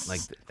 Like,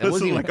 that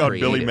wasn't even like on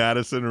Billy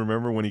Madison.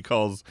 Remember when he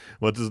calls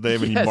what's his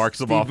name and he marks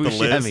him off the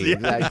list? Yeah.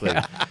 Exactly.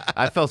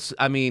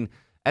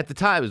 At the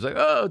time, it was like,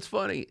 oh, it's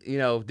funny.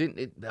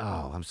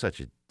 I'm such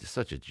a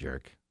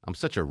jerk. I'm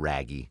such a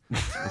raggy.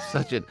 I'm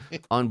such an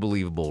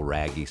unbelievable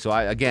raggy. So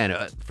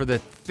for the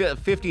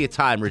 50th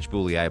time, Rich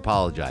Booley, I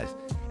apologize.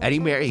 And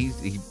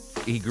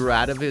he grew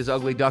out of his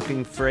ugly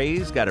duckling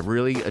phrase, got a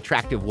really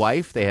attractive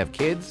wife. They have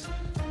kids.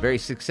 Very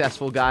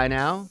successful guy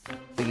now. I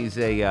think he's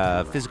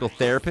a physical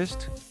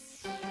therapist.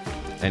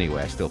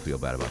 Anyway, I still feel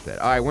bad about that.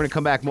 All right, we're going to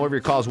come back. More of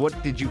your calls.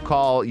 What did you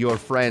call your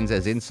friends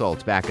as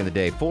insults back in the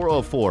day?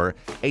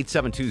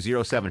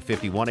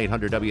 404-872-0750,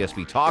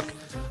 1-800-WSB-TALK.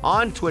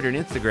 On Twitter and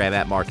Instagram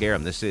at Mark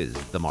Arum. This is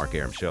The Mark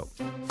Arum Show.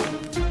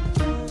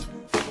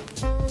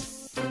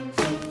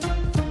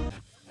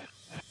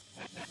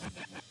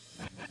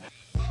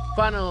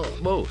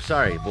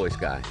 Sorry, voice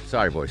guy.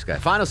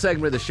 Final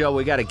segment of the show.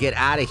 We got to get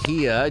out of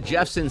here.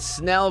 Jeff's in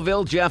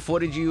Snellville. Jeff, how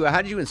did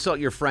you insult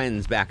your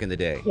friends back in the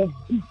day?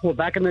 Well,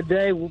 back in the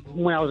day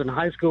when I was in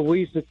high school,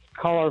 we used to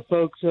call our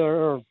folks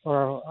or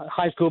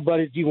high school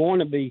buddies, "You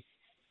wannabe."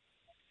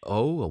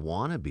 Oh, a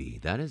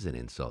wannabe. That is an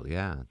insult,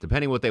 yeah.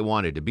 Depending what they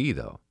wanted to be,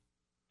 though.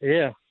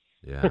 Yeah.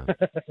 Yeah.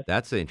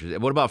 That's interesting.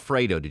 What about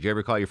Fredo? Did you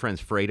ever call your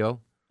friends Fredo?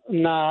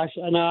 No, I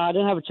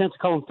didn't have a chance to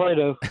call him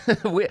Fredo.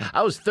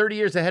 I was 30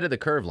 years ahead of the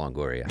curve,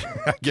 Longoria.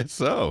 I guess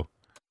so.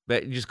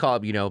 But you just call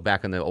up,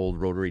 back on the old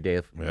rotary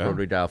dial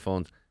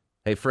phones.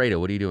 Hey, Fredo,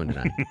 what are you doing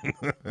tonight?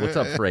 What's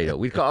up, Fredo?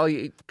 We call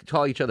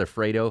each other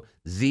Fredo.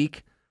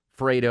 Zeke,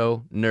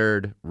 Fredo,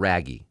 Nerd,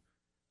 Raggy.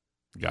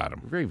 Got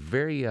him. Very,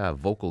 very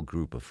vocal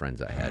group of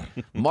friends I had.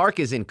 Mark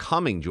is in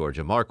Cumming,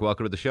 Georgia. Mark,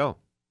 welcome to the show.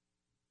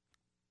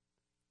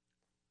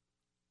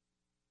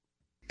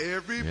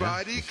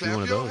 Everybody clap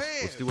your hands.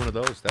 Let's do one of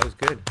those. That was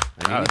good.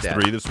 I needed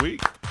that. 3 this week.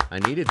 I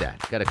needed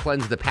that. Got to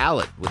cleanse the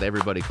palate with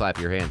everybody clap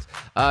your hands.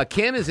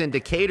 Kim is in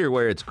Decatur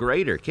where it's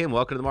greater. Kim,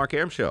 welcome to the Mark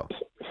Arum Show.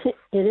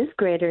 It is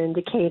greater in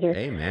Decatur.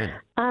 Amen.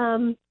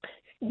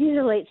 These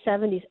are late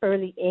 70s,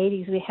 early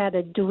 80s. We had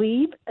a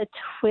dweeb, a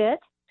twit,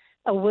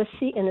 a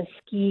wussy, and a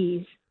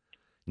skeeve.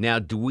 Now,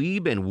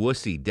 dweeb and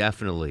wussy,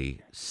 definitely.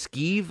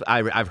 Skeeve,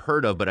 I've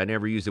heard of, but I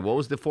never used it. What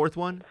was the fourth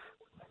one?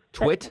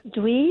 Twit?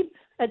 Dweeb.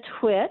 A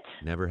twit.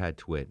 Never had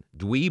twit.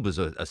 Dweeb was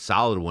a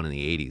solid one in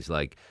the 80s.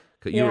 Like,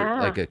 you were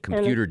like a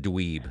computer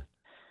dweeb.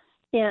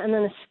 Yeah, and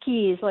then a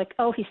skis. Like,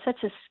 oh, he's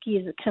such a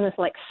skis. It's kind of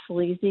like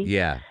sleazy.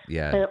 Yeah.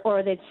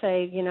 Or they'd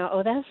say,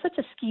 oh, that's such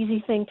a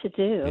skeezy thing to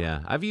do.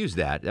 Yeah, I've used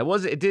that.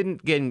 It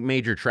didn't get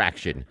major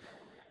traction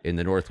in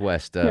the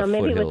Northwest No,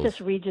 maybe foothills. it was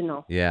just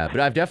regional. Yeah, but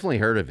I've definitely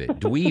heard of it.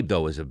 Dweeb,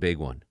 though, is a big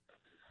one.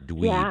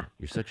 Dweeb. Yeah.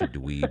 You're such a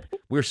dweeb.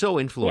 We're so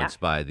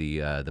influenced by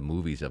the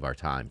movies of our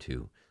time,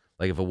 too.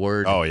 Like if a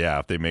word... Oh, yeah,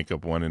 if they make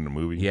up one in the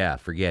movie. Yeah,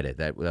 forget it.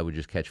 That would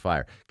just catch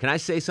fire. Can I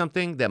say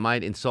something that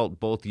might insult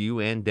both you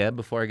and Deb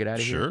before I get out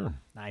of here? Sure.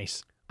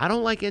 Nice. I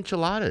don't like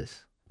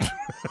enchiladas.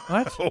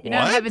 What? You're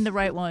not having the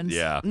right ones.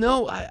 Yeah.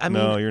 No, I mean...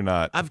 No, you're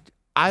not.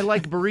 I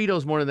like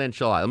burritos more than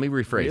enchiladas. Let me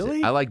rephrase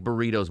Really? it. I like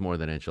burritos more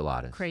than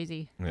enchiladas.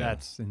 Crazy. Yeah.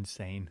 That's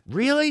insane.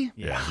 Really?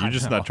 Yeah, you're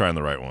just not trying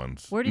the right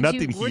ones. Where did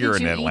Nothing you here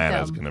eat in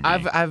Atlanta is them? going to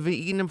be. I've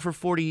eaten them for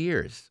 40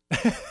 years.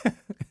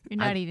 You're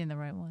not eating the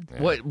right ones.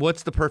 Yeah.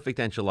 What's the perfect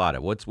enchilada?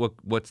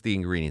 What's the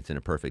ingredients in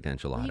a perfect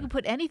enchilada? You can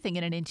put anything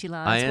in an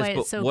enchilada. That's why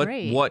it's so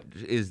great. What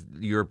is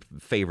your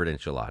favorite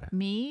enchilada?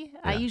 Me?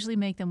 I usually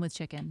make them with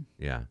chicken.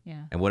 Yeah.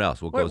 Yeah. And what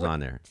else? What goes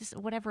on there? Just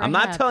whatever. I'm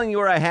not telling you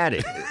where I had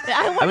it.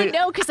 I want to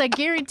know because I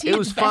guarantee it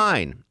was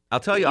fine. I'll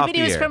tell you off the But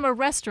it was air. from a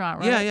restaurant,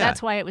 right? Yeah.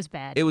 That's why it was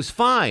bad. It was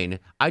fine.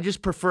 I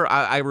just prefer.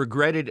 I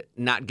regretted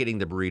not getting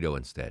the burrito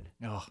instead.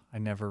 Oh, I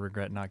never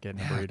regret not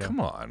getting a burrito.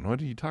 Come on,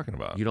 what are you talking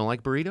about? You don't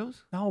like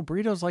burritos? No,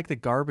 burritos like the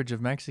garbage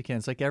of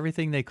Mexicans. Like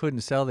everything they couldn't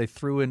sell, they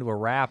threw into a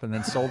wrap and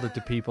then sold it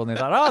to people, and they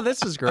thought, "Oh,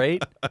 this is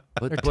great."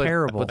 They're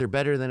terrible. But they're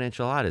better than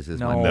enchiladas. Is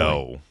my No. point.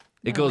 No.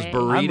 It goes I'm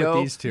with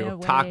burrito, these two. No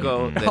way.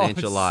 taco, then Oh,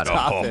 enchilada.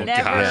 stop it.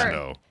 Never. gosh,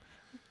 no.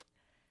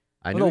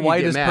 I I'm knew the you'd get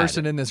whitest mad.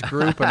 person in this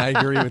group, and I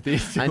agree with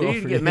these two. I knew over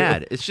you'd get you.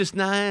 mad. It's just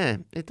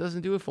it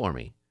doesn't do it for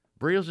me.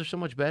 Burritos are so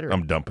much better.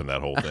 I'm dumping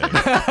that whole thing.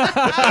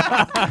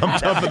 I'm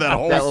dumping that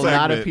whole That will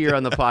not segment. appear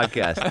on the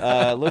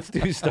podcast. Let's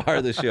do star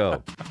of the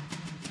show.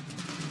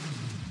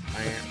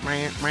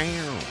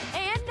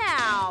 And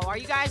now, are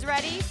you guys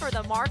ready for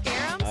the Mark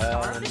Arum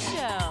Star of the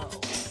Show?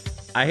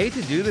 I hate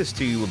to do this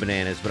to you,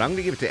 Bananas, but I'm going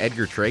to give it to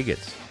Edgar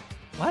Tragitz.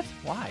 What?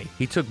 Why?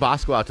 He took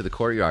Bosco out to the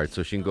courtyard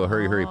so she can go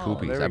hurry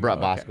poopies. there we I brought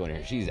go. Bosco in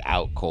here. She's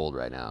out cold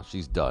right now.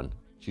 She's done.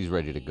 She's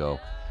ready to go.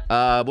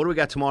 What do we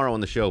got tomorrow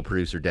on the show,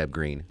 producer Deb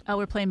Green? Oh,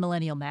 we're playing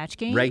Millennial Match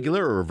Game.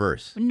 Regular or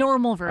reverse?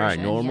 Normal version. All right,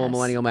 normal yes.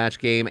 millennial match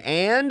game.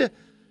 And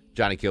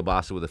Johnny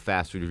Kielbasa with a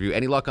fast food review.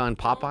 Any luck on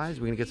Popeyes?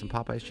 We're going to get some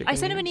Popeyes chicken? I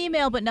sent him an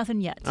email, but nothing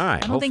yet. All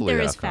right. I don't think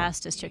they're as Hopefully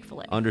fast as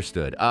Chick-fil-A.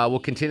 Understood. We'll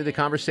continue the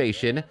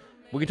conversation.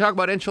 We can talk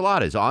about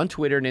enchiladas on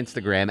Twitter and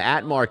Instagram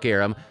at Mark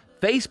Arum,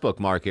 Facebook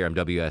Mark Arum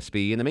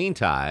WSB. In the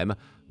meantime,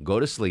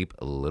 go to sleep,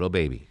 little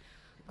baby.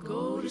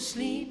 Go to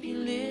sleep, you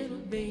little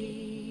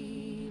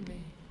baby.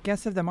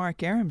 Guests of the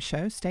Mark Arum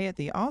Show stay at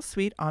the All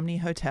Suite Omni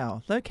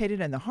Hotel, located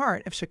in the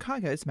heart of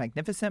Chicago's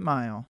Magnificent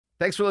Mile.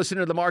 Thanks for listening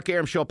to the Mark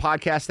Arum Show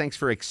podcast. Thanks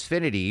for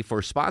Xfinity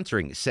for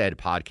sponsoring said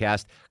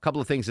podcast. A couple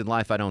of things in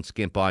life I don't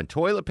skimp on.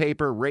 Toilet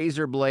paper,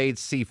 razor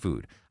blades,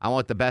 seafood. I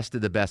want the best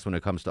of the best when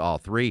it comes to all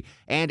three.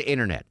 And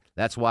internet.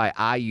 That's why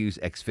I use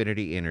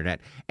Xfinity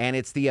Internet. And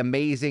it's the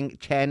amazing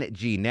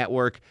 10G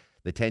network.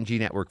 The 10G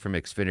network from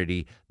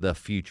Xfinity. The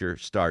future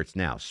starts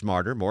now.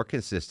 Smarter, more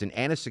consistent,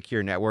 and a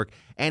secure network.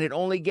 And it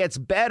only gets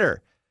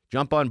better.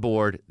 Jump on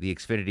board the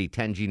Xfinity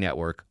 10G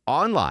network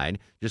online.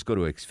 Just go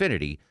to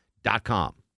Xfinity.com.